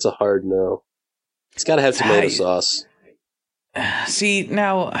me. That's a hard no. It's got to have tomato sauce. See,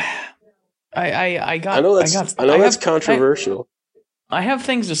 now, I know that's controversial. I have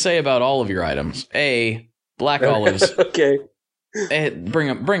things to say about all of your items. Black olives. Okay. Bring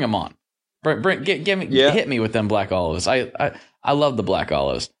them on. Hit me with them black olives. I love the black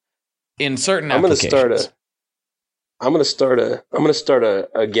olives. In certain applications. I'm gonna start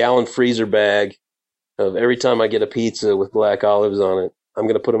a gallon freezer bag of every time I get a pizza with black olives on it. I'm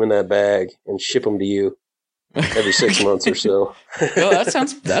gonna put them in that bag and ship them to you every 6 months or so. Well, that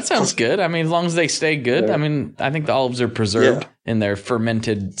sounds good. I mean, as long as they stay good. Yeah. I mean, I think the olives are preserved in their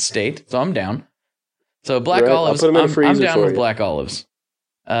fermented state, so I'm down. So black olives, I'm down with black olives.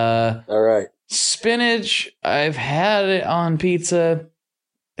 All right. Spinach, I've had it on pizza.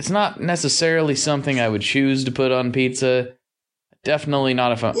 It's not necessarily something I would choose to put on pizza. Definitely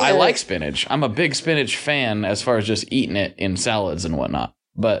not if I like spinach. I'm a big spinach fan as far as just eating it in salads and whatnot.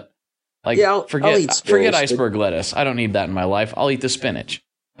 But forget iceberg lettuce. I don't need that in my life. I'll eat the spinach.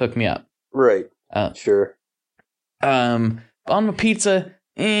 Hook me up. Right. Sure. On a pizza,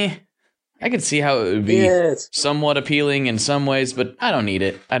 I could see how it would be somewhat appealing in some ways, but I don't need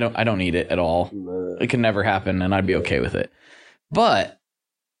it. I don't need it at all. No. It can never happen, and I'd be okay with it. But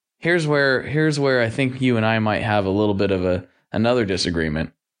here's where I think you and I might have a little bit of another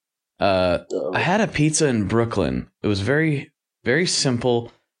disagreement. I had a pizza in Brooklyn. It was very, very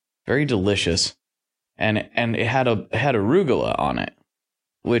simple, very delicious, and it had arugula on it,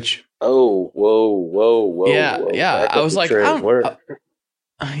 which whoa. Yeah. I was like, it had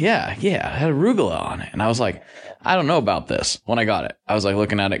arugula on it, and I was like, I don't know about this. When I got it, I was like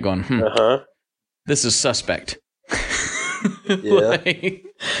looking at it, going, this is suspect. Yeah.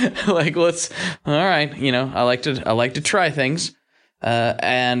 Let's. All right, I like to try things,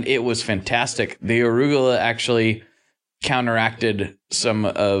 and it was fantastic. The arugula actually counteracted some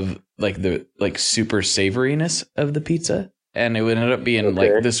of the super savoriness of the pizza, and it ended up being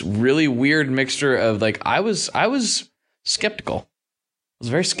this really weird mixture of I was skeptical. I was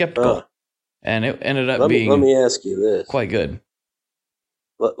very skeptical, and it ended up being. Let me ask you this. Quite good.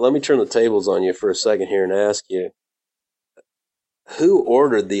 Let me turn the tables on you for a second here and ask you, who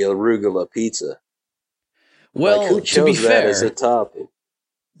ordered the arugula pizza? Well, who chose that as a topping?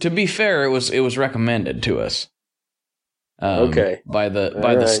 To be fair, it was recommended to us. By the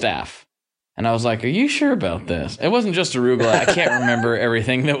right. staff, and I was like, "Are you sure about this?" It wasn't just arugula. I can't remember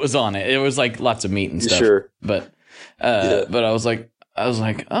everything that was on it. It was lots of meat and stuff. Sure. But I was like,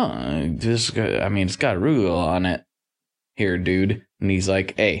 oh, this. It's got arugula on it. Here, dude. And he's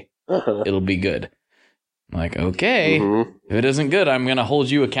like, hey, it'll be good. I'm like, okay. Mm-hmm. If it isn't good, I'm gonna hold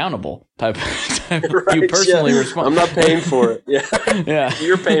you accountable. Type. Right, you personally respond. I'm not paying for it. Yeah. Yeah.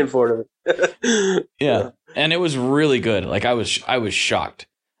 You're paying for it. Yeah. And it was really good. I was shocked.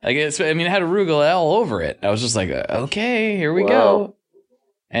 It had arugula all over it. I was just like, okay, here we go.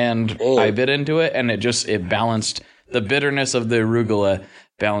 And I bit into it, and it balanced the bitterness of the arugula,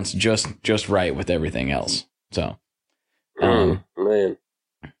 balanced just right with everything else. So, man.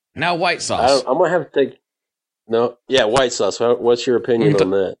 Now white sauce. I'm gonna have to take. No, yeah, white sauce. What's your opinion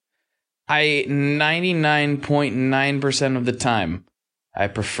on that? 99.9% of the time, I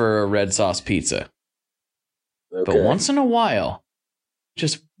prefer a red sauce pizza. Okay. But once in a while,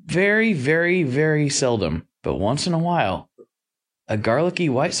 just very, very, very seldom, but once in a while, a garlicky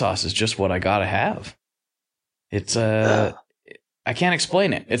white sauce is just what I gotta have. It's I can't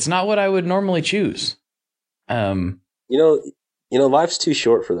explain it. It's not what I would normally choose. You know, life's too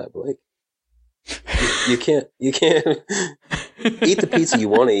short for that, Blake. You can't eat the pizza you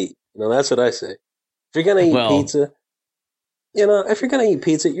want to eat. You know, that's what I say. If you're gonna eat pizza, if you're gonna eat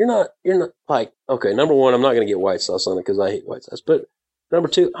pizza, you're not like, okay, number one, I'm not gonna get white sauce on it because I hate white sauce. But number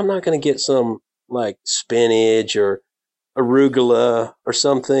two, I'm not gonna get some like spinach or arugula or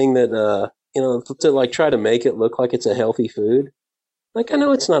something that to like try to make it look like it's a healthy food. Like, I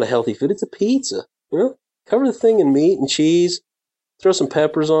know it's not a healthy food. It's a pizza. You know, cover the thing in meat and cheese. Throw some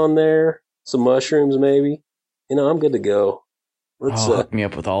peppers on there, some mushrooms maybe. You know, I'm good to go. Hook me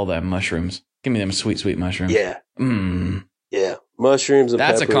up with all them mushrooms. Give me them sweet, sweet mushrooms. Yeah. Yeah. Mushrooms and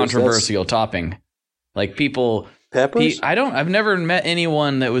That's peppers. A controversial topping. Like people... Peppers? I've never met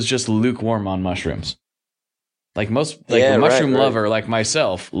anyone that was just lukewarm on mushrooms. Like a mushroom lover like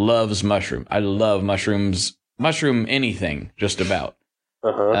myself loves mushroom. I love mushrooms, mushroom anything, just about.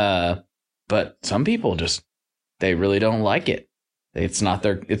 But some people they really don't like it. It's not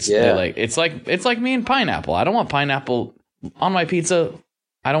their. It's like me and pineapple. I don't want pineapple on my pizza.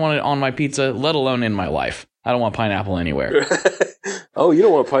 I don't want it on my pizza, let alone in my life. I don't want pineapple anywhere. Oh, you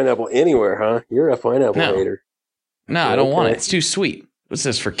don't want pineapple anywhere, huh? You're a pineapple hater. No, I don't want it. It's too sweet. What's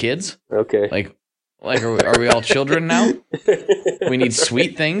this for kids? Okay. Like are we all children now? We need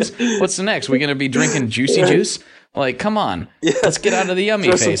sweet things. What's the next? We're gonna be drinking juicy juice? Like, come on. Yeah. Let's get out of the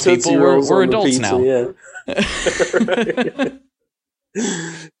yummy phase, people. We're adults now. Yeah.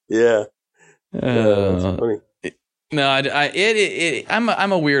 Yeah. That's funny. No, I'm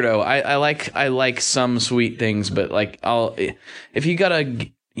a weirdo. I like some sweet things, but like if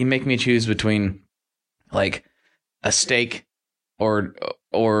you make me choose between like a steak or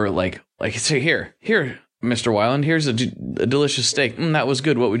like say here, Mr. Weiland, here's a delicious steak. That was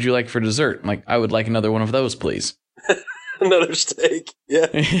good. What would you like for dessert? I'm like, I would like another one of those, please. Another steak. Yeah.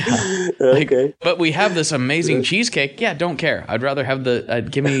 Okay. But we have this amazing cheesecake. Yeah, don't care. I'd rather have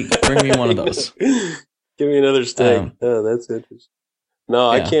bring me one of those. Give me another steak. That's interesting.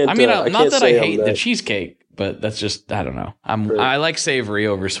 No, yeah. I can't. I mean, not that I hate the cheesecake, but that's just, I don't know. I like savory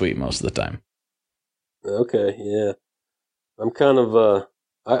over sweet most of the time. Okay. Yeah. I'm kind of,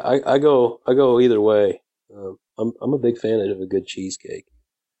 I go either way. I'm a big fan of a good cheesecake.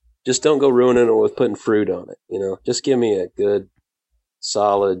 Just don't go ruining it with putting fruit on it. You know, just give me a good,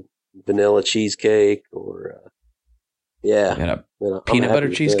 solid vanilla cheesecake or, peanut butter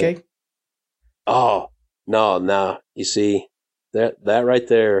cheesecake. That. Oh no! You see that right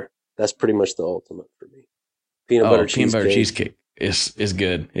there? That's pretty much the ultimate for me. Peanut butter cheesecake is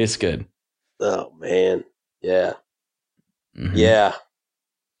good. It's good. Oh man, yeah, mm-hmm. Yeah.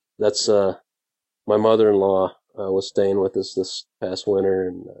 That's my mother-in-law was staying with us this past winter,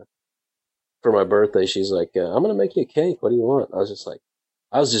 and for my birthday, she's like, "I'm gonna make you a cake. What do you want?" I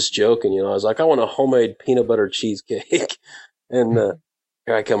was just joking, you know. I was like, "I want a homemade peanut butter cheesecake," and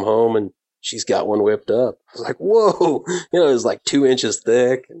here I come home and she's got one whipped up. I was like, "Whoa!" You know, it was like 2 inches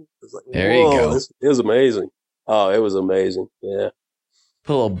thick, and it was like, there you go. It was amazing. Oh, it was amazing. Yeah.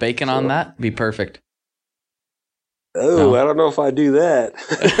 Put a little bacon on that. Be perfect. Oh, no. I don't know if I do that.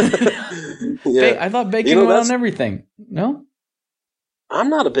 Yeah. I thought bacon went on everything. No? I'm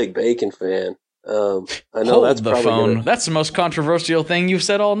not a big bacon fan. I know Hold that's the phone. That's the most controversial thing you've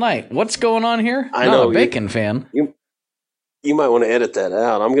said all night. What's going on here? I know. Not a bacon fan. You might want to edit that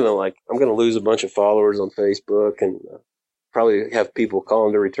out. I'm gonna lose a bunch of followers on Facebook and probably have people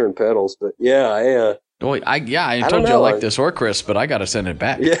calling to return pedals. But yeah, I told you I like this Orcris, but I got to send it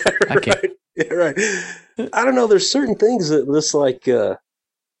back. Yeah, right. I can't. Yeah, right. I don't know. There's certain things that just like I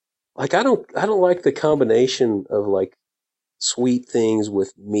don't like the combination of like sweet things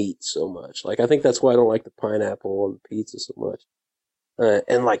with meat so much. Like I think that's why I don't like the pineapple on the pizza so much.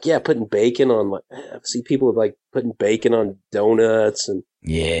 And like, yeah, putting bacon on like, I see people like putting bacon on donuts and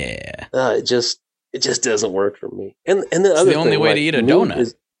yeah, it just doesn't work for me. And the it's other the only way to eat a donut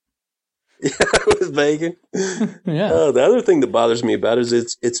is with bacon. Yeah. The other thing that bothers me about it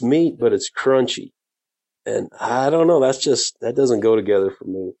is it's meat, but it's crunchy. And I don't know. That doesn't go together for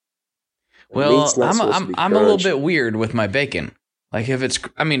me. Well, I'm a little bit weird with my bacon. Like if it's,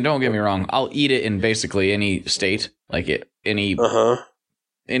 I mean, don't get me wrong. I'll eat it in basically any state, like any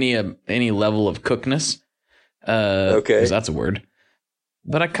level of cookedness. Okay, because that's a word.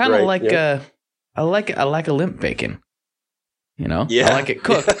 But I kind of like I like a limp bacon. You know, yeah. I like it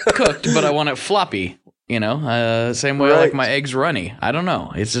cooked, but I want it floppy. You know, same way I like my eggs runny. I don't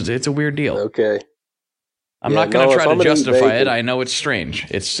know. It's a weird deal. Okay. I'm not going to try to justify it. I know it's strange.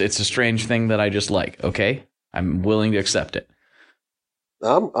 It's a strange thing that I just like. Okay, I'm willing to accept it.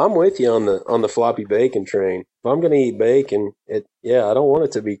 I'm with you on the floppy bacon train. If I'm going to eat bacon, I don't want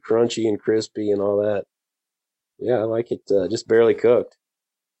it to be crunchy and crispy and all that. Yeah, I like it just barely cooked.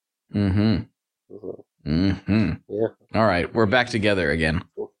 Mm-hmm. Mm-hmm. Yeah. All right, we're back together again.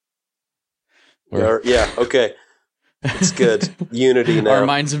 Okay. It's good. Unity now. Our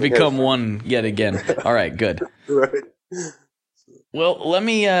minds have become one yet again. All right, good. Right. Well, let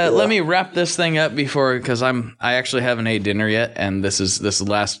me wrap this thing up because I actually haven't ate dinner yet, and this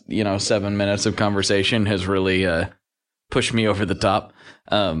last 7 minutes of conversation has really pushed me over the top.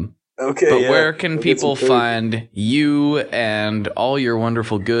 Okay, but where can people find you and all your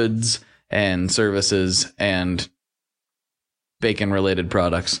wonderful goods and services and bacon-relaed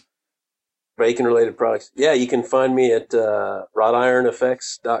products? Bacon-related products. Yeah, you can find me at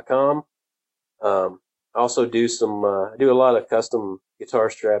wroughtironeffects.com. I also do I do a lot of custom guitar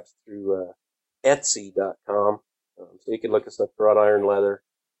straps through Etsy.com. So you can look us up, Wrought Iron Leather,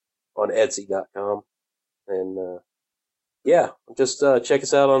 on Etsy.com. And just check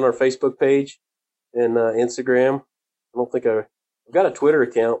us out on our Facebook page and Instagram. I don't think I've got a Twitter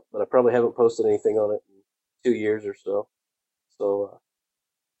account, but I probably haven't posted anything on it in 2 years or so. So,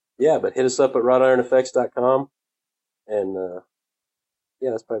 but hit us up at wroughtironeffects.com. And,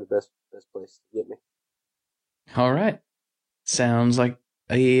 that's probably the best place to get me. All right. Sounds like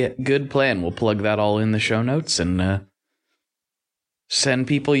a good plan. We'll plug that all in the show notes and send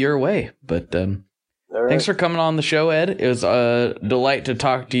people your way. But right. Thanks for coming on the show, Ed. It was a delight to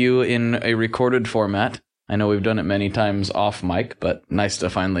talk to you in a recorded format. I know we've done it many times off mic, but nice to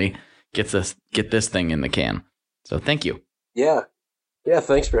finally get this thing in the can. So thank you. Yeah,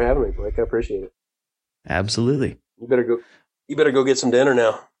 thanks for having me, Blake. I appreciate it. Absolutely. You better go get some dinner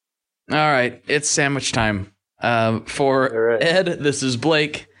now. All right, it's sandwich time. For Ed, this is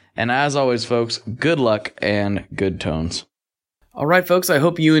Blake, and as always, folks, good luck and good tones. All right, folks, I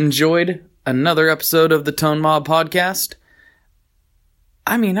hope you enjoyed another episode of the Tone Mob podcast.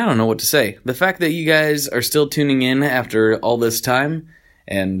 I mean, I don't know what to say. The fact that you guys are still tuning in after all this time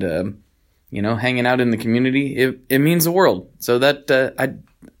and, hanging out in the community, it means the world. So that,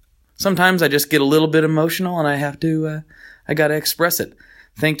 sometimes I just get a little bit emotional and I have to, I gotta express it.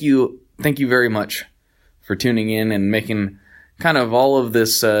 Thank you very much for tuning in and making kind of all of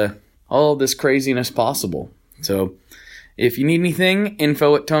this craziness possible. So if you need anything,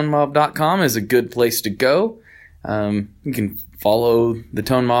 info@tonemob.com is a good place to go. You can follow the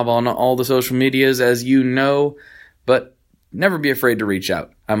Tone Mob on all the social medias, as you know, but never be afraid to reach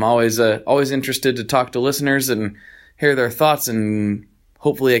out. I'm always interested to talk to listeners and hear their thoughts, and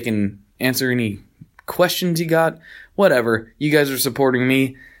hopefully I can answer any questions you got. Whatever. You guys are supporting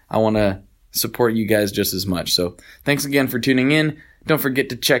me. I want to support you guys just as much. So thanks again for tuning in. Don't forget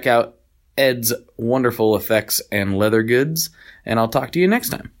to check out Ed's wonderful effects and leather goods, and I'll talk to you next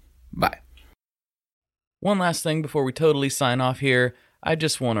time. Bye. One last thing before we totally sign off here. I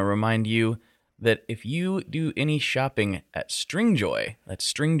just want to remind you that if you do any shopping at Stringjoy,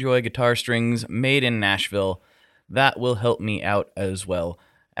 that's Stringjoy guitar strings made in Nashville, that will help me out as well.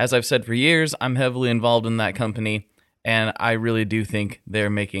 As I've said for years, I'm heavily involved in that company, and I really do think they're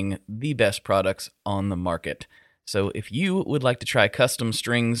making the best products on the market. So if you would like to try custom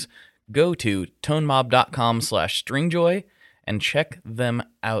strings, go to tonemob.com/stringjoy and check them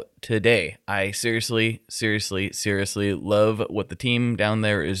out today. I seriously love what the team down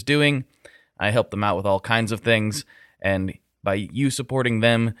there is doing. I help them out with all kinds of things, and by you supporting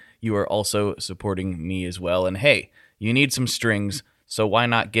them, you are also supporting me as well. And hey, you need some strings, so why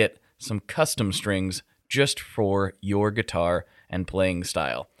not get some custom strings just for your guitar and playing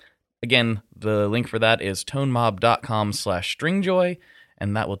style? Again, the link for that is tonemob.com/stringjoy,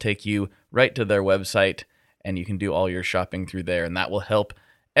 and that will take you right to their website, and you can do all your shopping through there, and that will help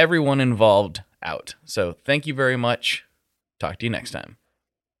everyone involved out. So thank you very much. Talk to you next time.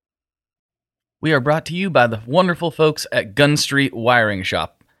 We are brought to you by the wonderful folks at Gun Street Wiring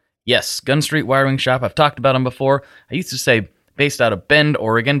Shop. Yes, Gun Street Wiring Shop. I've talked about them before. I used to say based out of Bend,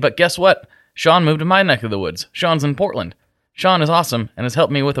 Oregon, but guess what? Sean moved to my neck of the woods. Sean's in Portland. Sean is awesome and has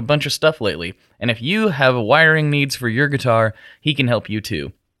helped me with a bunch of stuff lately. And if you have wiring needs for your guitar, he can help you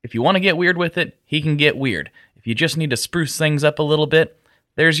too. If you want to get weird with it, he can get weird. If you just need to spruce things up a little bit,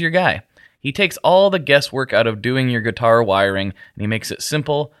 there's your guy. He takes all the guesswork out of doing your guitar wiring, and he makes it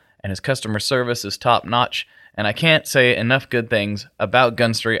simple, and his customer service is top-notch, and I can't say enough good things about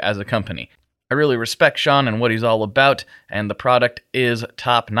Gun Street as a company. I really respect Sean and what he's all about, and the product is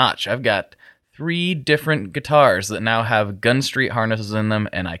top-notch. I've got 3 different guitars that now have Gun Street harnesses in them,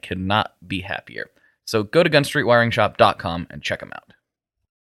 and I could not be happier. So go to gunstreetwiringshop.com and check them out.